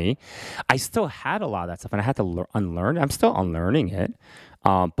work with me. I still had a lot of that stuff, and I had to unlearn. I'm still unlearning it.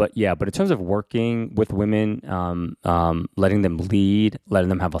 But in terms of working with women, letting them lead, letting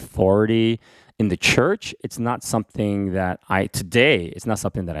them have authority in the church, it's not something that it's not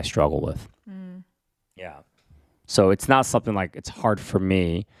something that I struggle with. Yeah. So it's not something like it's hard for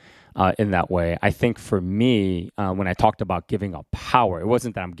me. In that way. I think for me, when I talked about giving up power, it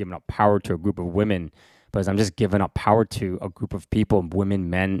wasn't that I'm giving up power to a group of women, but I'm just giving up power to a group of people, women,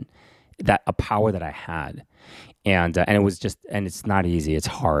 men, that a power that I had. And it was and it's not easy. It's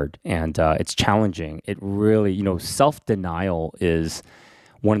hard and it's challenging. It really, self-denial is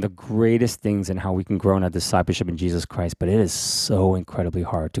one of the greatest things in how we can grow in our discipleship in Jesus Christ, but it is so incredibly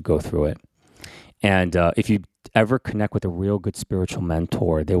hard to go through it. And if you ever connect with a real good spiritual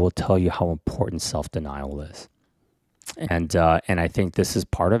mentor, they will tell you how important self-denial is. And I think this is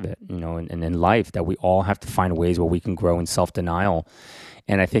part of it, and in life that we all have to find ways where we can grow in self-denial.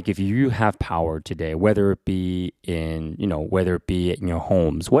 And I think if you have power today, whether it be in your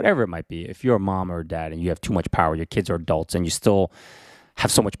homes, whatever it might be, if you're a mom or a dad and you have too much power, your kids are adults and you still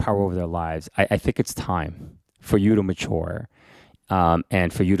have so much power over their lives, I think it's time for you to mature.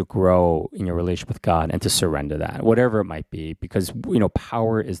 And for you to grow in your relationship with God and to surrender that, whatever it might be, because,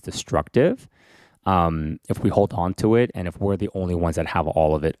 power is destructive if we hold on to it and if we're the only ones that have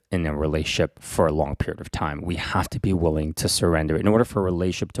all of it in a relationship for a long period of time. We have to be willing to surrender. In order for a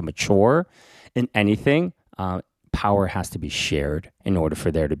relationship to mature in anything, power has to be shared in order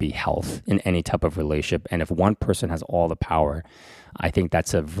for there to be health in any type of relationship. And if one person has all the power, I think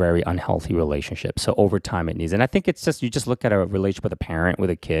that's a very unhealthy relationship. So over time it needs, and I think it's just, you just look at a relationship with a parent, with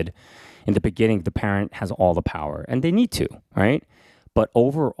a kid. In the beginning, the parent has all the power and they need to, right? But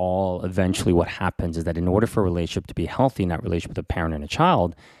overall, eventually what happens is that in order for a relationship to be healthy in that relationship with a parent and a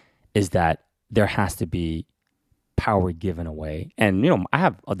child, is that there has to be power given away. And, I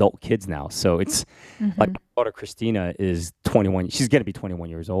have adult kids now. So it's like my daughter Christina is 21. She's going to be 21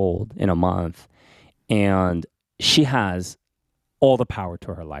 years old in a month. And she has all the power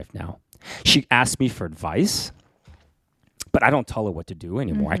to her life now. She asks me for advice, but I don't tell her what to do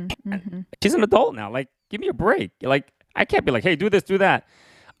anymore. I can't. She's an adult now. Like, give me a break. Like, I can't be like, hey, do this, do that.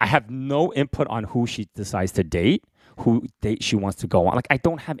 I have no input on who she decides to date, who date she wants to go on. Like, I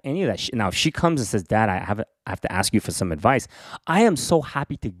don't have any of that. Now, if she comes and says, Dad, I have to ask you for some advice, I am so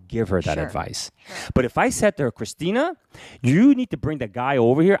happy to give her that advice. Sure. But if I said to her, Christina, you need to bring that guy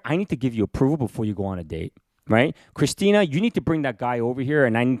over here. I need to give you approval before you go on a date. Right? Christina, you need to bring that guy over here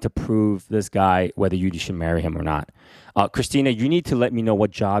and I need to prove this guy whether you should marry him or not. Christina, you need to let me know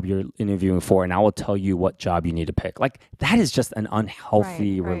what job you're interviewing for and I will tell you what job you need to pick. Like, that is just an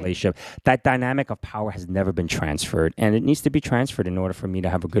unhealthy relationship. That dynamic of power has never been transferred and it needs to be transferred in order for me to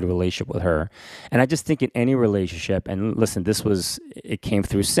have a good relationship with her. And I just think in any relationship, and listen, it came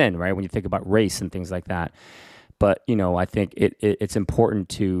through sin, right? When you think about race and things like that. But, I think it's important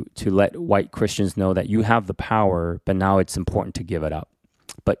to let white Christians know that you have the power, but now it's important to give it up.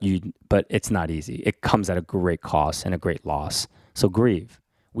 But it's not easy. It comes at a great cost and a great loss. So grieve.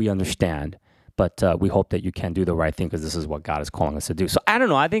 We understand. But we hope that you can do the right thing because this is what God is calling us to do. So I don't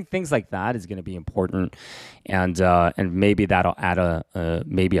know. I think things like that is going to be important, and maybe that'll add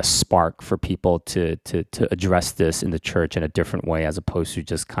maybe a spark for people to address this in the church in a different way, as opposed to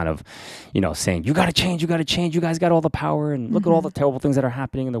just kind of, saying you got to change, you got to change, you guys got all the power, and look at all the terrible things that are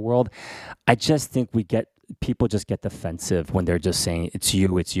happening in the world. I just think people just get defensive when they're just saying it's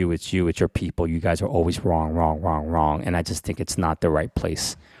you, it's your people. You guys are always wrong. And I just think it's not the right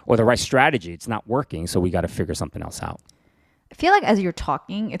place or the right strategy. It's not working. So we got to figure something else out. I feel like as you're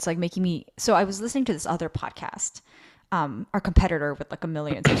talking, it's like making me. So I was listening to this other podcast, our competitor with like 1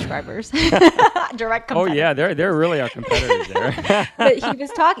 million subscribers, direct competitor. Oh yeah, they're really our competitors there. But he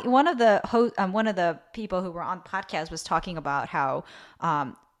was talking. One of the people who were on the podcast was talking about how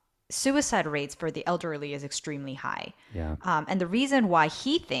suicide rates for the elderly is extremely high. Yeah. And the reason why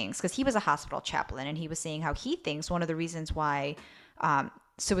he thinks, because he was a hospital chaplain, and he was saying how he thinks one of the reasons why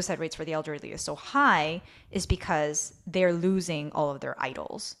suicide rates for the elderly is so high is because they're losing all of their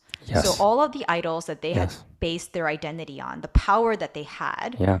idols. Yes. So all of the idols that they had based their identity on, the power that they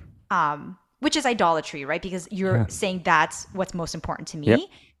had, which is idolatry, right? Because you're saying that's what's most important to me. Yep.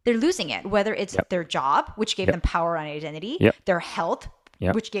 They're losing it, whether it's their job, which gave them power and identity, their health,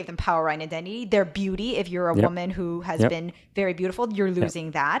 which gave them power and identity, their beauty. If you're a woman who has been very beautiful, you're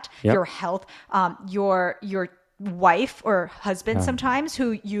losing that. Your health, your wife or husband sometimes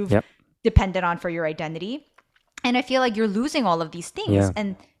who you've depended on for your identity. And I feel like you're losing all of these things. Yeah.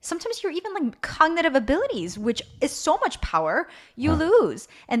 And sometimes you're even like cognitive abilities, which is so much power, you lose.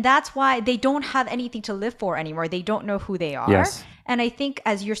 And that's why they don't have anything to live for anymore. They don't know who they are. Yes. And I think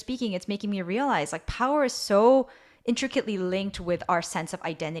as you're speaking, it's making me realize like power is so intricately linked with our sense of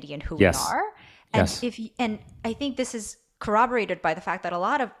identity and who we are. And and I think this is corroborated by the fact that a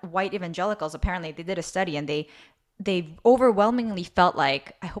lot of white evangelicals, apparently they did a study and they overwhelmingly felt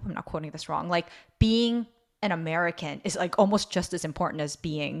like, I hope I'm not quoting this wrong, like being an American is like almost just as important as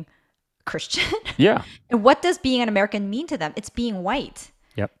being Christian. Yeah. And what does being an American mean to them? It's being white.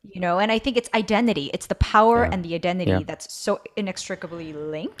 Yep. And I think it's identity. It's the power and the identity that's so inextricably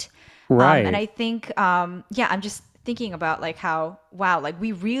linked. Right. And I think, I'm just thinking about like how, wow, like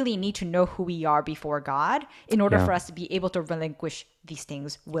we really need to know who we are before God in order for us to be able to relinquish these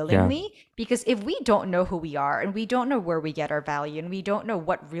things willingly. Because if we don't know who we are and we don't know where we get our value and we don't know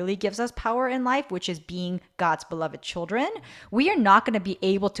what really gives us power in life, which is being God's beloved children, we are not going to be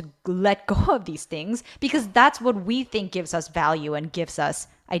able to let go of these things because that's what we think gives us value and gives us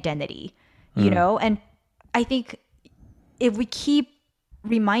identity, And I think if we keep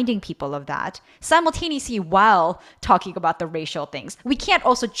reminding people of that simultaneously while talking about the racial things. We can't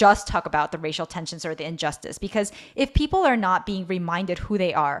also just talk about the racial tensions or the injustice, because if people are not being reminded who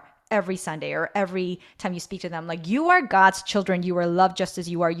they are every Sunday or every time you speak to them, like you are God's children, you are loved just as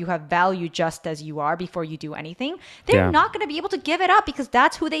you are, you have value just as you are before you do anything, they're not going to be able to give it up because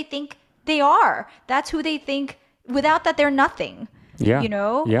that's who they think they are. That's who they think, without that, they're nothing,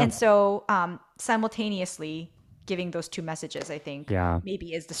 And so simultaneously giving those two messages, I think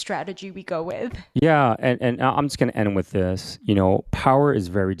maybe is the strategy we go with. Yeah. And I'm just going to end with this. Power is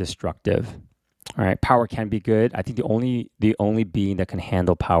very destructive. All right. Power can be good. I think the only being that can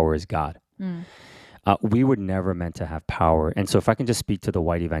handle power is God. We were never meant to have power. And so if I can just speak to the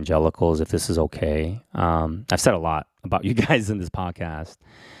white evangelicals, if this is okay, I've said a lot about you guys in this podcast,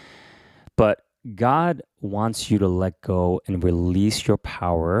 but God wants you to let go and release your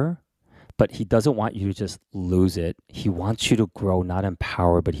power. But he doesn't want you to just lose it. He wants you to grow not in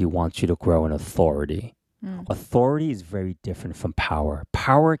power, but he wants you to grow in authority. Authority is very different from power.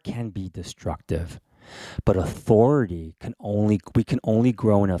 Power can be destructive, but authority we can only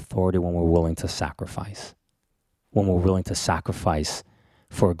grow in authority when we're willing to sacrifice. When we're willing to sacrifice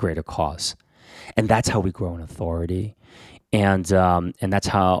for a greater cause. And that's how we grow in authority. And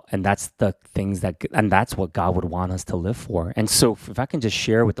that's the things and that's what God would want us to live for. And so if I can just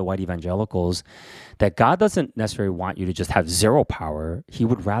share with the white evangelicals that God doesn't necessarily want you to just have zero power. He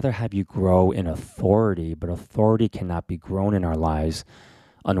would rather have you grow in authority, but authority cannot be grown in our lives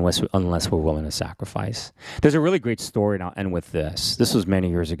unless we're willing to sacrifice. There's a really great story, and I'll end with this. This was many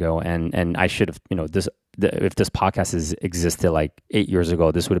years ago, and I should have, if this podcast has existed like 8 years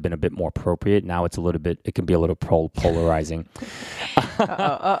ago, this would have been a bit more appropriate. Now it can be a little polarizing.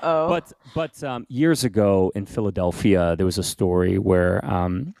 But years ago in Philadelphia, there was a story where,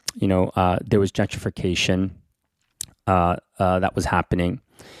 there was gentrification that was happening.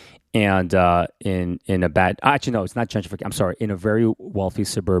 And in a bad, actually no, it's not gentrification. I'm sorry. In a very wealthy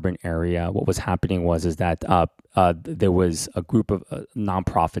suburban area, what was happening was that there was a group of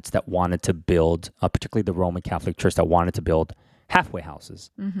nonprofits that wanted to build, particularly the Roman Catholic Church, that wanted to build halfway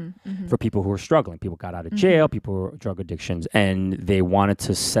houses for people who were struggling. People got out of jail, people who were drug addictions, and they wanted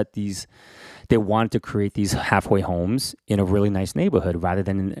to create these halfway homes in a really nice neighborhood rather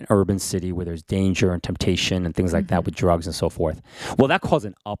than in an urban city where there's danger and temptation and things like that with drugs and so forth. Well, that caused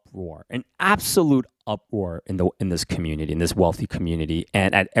an uproar, an absolute uproar in this community, in this wealthy community.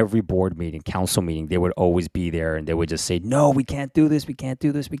 And at every board meeting, council meeting, they would always be there and they would just say, no, we can't do this, we can't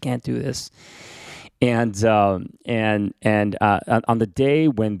do this, we can't do this. And on the day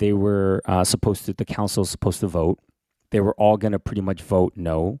when they were the council was supposed to vote, they were all going to pretty much vote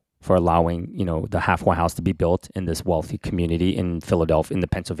no for allowing, the halfway house to be built in this wealthy community in Philadelphia, in the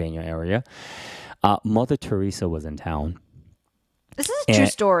Pennsylvania area. Mother Teresa was in town. This is a true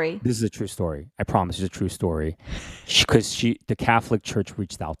story. This is a true story. I promise it's a true story. Because the Catholic Church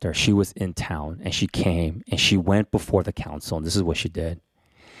reached out there. She was in town, and she came, and she went before the council, and this is what she did.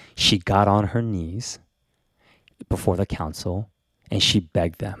 She got on her knees before the council, and she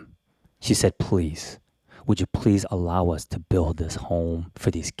begged them. She said, please, would you please allow us to build this home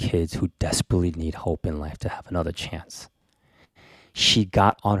for these kids who desperately need hope in life to have another chance? She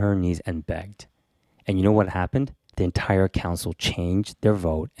got on her knees and begged. And you know what happened? The entire council changed their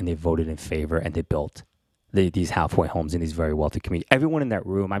vote, and they voted in favor, and they built these halfway homes in these very wealthy communities. Everyone in that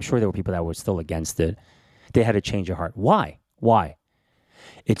room, I'm sure there were people that were still against it. They had a change of heart. Why?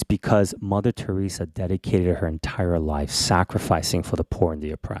 It's because Mother Teresa dedicated her entire life sacrificing for the poor and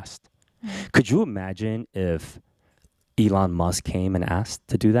the oppressed. Could you imagine if Elon Musk came and asked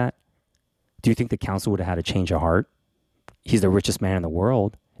to do that? Do you think the council would have had a change of heart? He's the richest man in the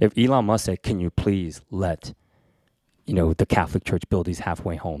world. If Elon Musk said, can you please let, the Catholic Church build these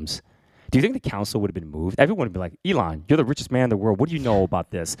halfway homes? Do you think the council would have been moved? Everyone would be like, Elon, you're the richest man in the world. What do you know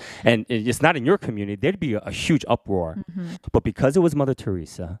about this? And it's not in your community. There'd be a huge uproar. But because it was Mother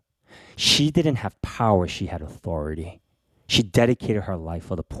Teresa, she didn't have power. She had authority. She dedicated her life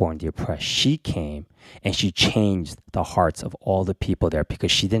for the poor and the oppressed. She came and she changed the hearts of all the people there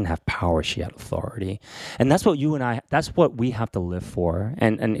because she didn't have power. She had authority. And that's what that's what we have to live for.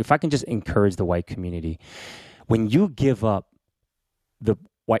 And if I can just encourage the white community, when you give up the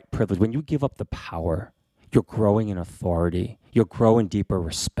white privilege, when you give up the power, you're growing in authority. You'll grow in deeper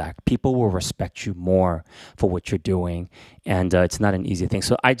respect. People will respect you more for what you're doing. And it's not an easy thing.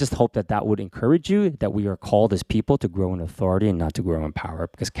 So I just hope that would encourage you, that we are called as people to grow in authority and not to grow in power.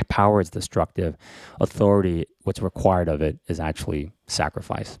 Because power is destructive. Authority, what's required of it is actually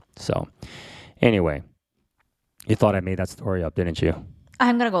sacrifice. So anyway, you thought I made that story up, didn't you?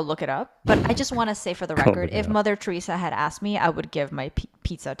 I'm going to go look it up. But I just want to say for the record, if Mother Teresa had asked me, I would give my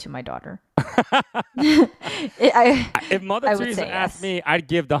pizza to my daughter. If Mother Teresa asked me, I'd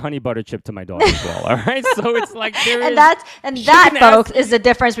give the honey butter chip to my daughter as well. All right, so it's like that, folks, is the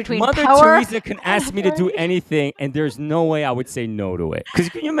difference between Mother power. Teresa can ask me to do anything, and there's no way I would say no to it. Because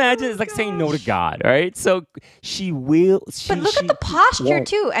can you imagine? It's like saying no to God. All right, so she will. But look at the posture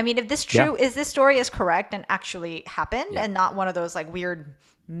too. I mean, if this this story is correct and actually happened, and not one of those like weird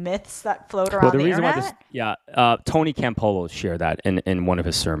myths that float around the internet? Tony Campolo shared that in one of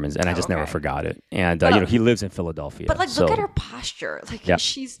his sermons, and I just never forgot it. And he lives in Philadelphia. But look at her posture. Like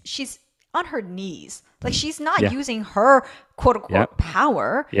she's on her knees. Like she's not using her quote unquote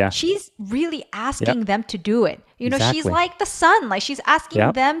power. Yeah. She's really asking them to do it. She's like the sun. Like she's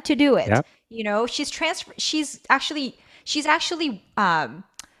asking them to do it. Yep. She's actually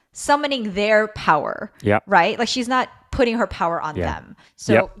summoning their power. Yep. Right? Like she's not putting her power on them.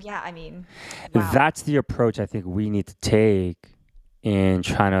 So, I mean, wow. That's the approach I think we need to take in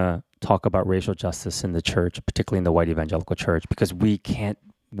trying to talk about racial justice in the church, particularly in the white evangelical church, because we can't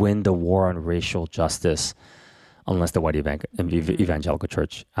win the war on racial justice unless the white evangelical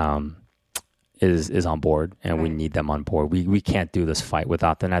church is on board, and we need them on board. We can't do this fight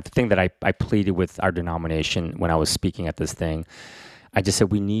without them. And the thing that I pleaded with our denomination when I was speaking at this thing, I just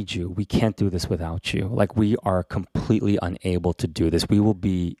said, we need you. We can't do this without you. Like, we are completely unable to do this. We will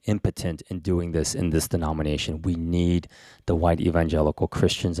be impotent in doing this in this denomination. We need the white evangelical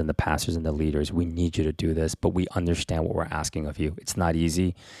Christians and the pastors and the leaders. We need you to do this, but we understand what we're asking of you. It's not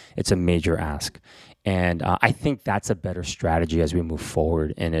easy. It's a major ask. And I think that's a better strategy as we move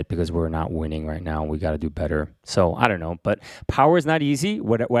forward in it, because we're not winning right now. We got to do better. So I don't know, but power is not easy,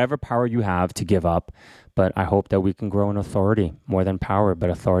 whatever power you have to give up. But I hope that we can grow in authority more than power. But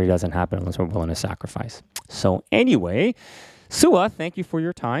authority doesn't happen unless we're willing to sacrifice. So anyway, Suah, thank you for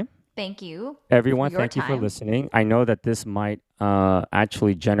your time. thank you. Everyone, thank you for listening. I know that this might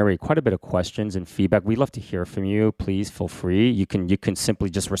actually generate quite a bit of questions and feedback. We'd love to hear from you. Please feel free. You can simply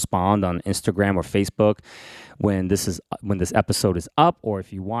just respond on Instagram or Facebook when this episode is up, or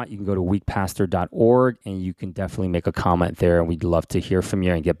if you want, you can go to weekpastor.org and you can definitely make a comment there, and we'd love to hear from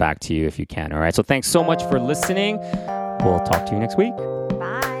you and get back to you if you can. All right. So thanks so much for listening. We'll talk to you next week.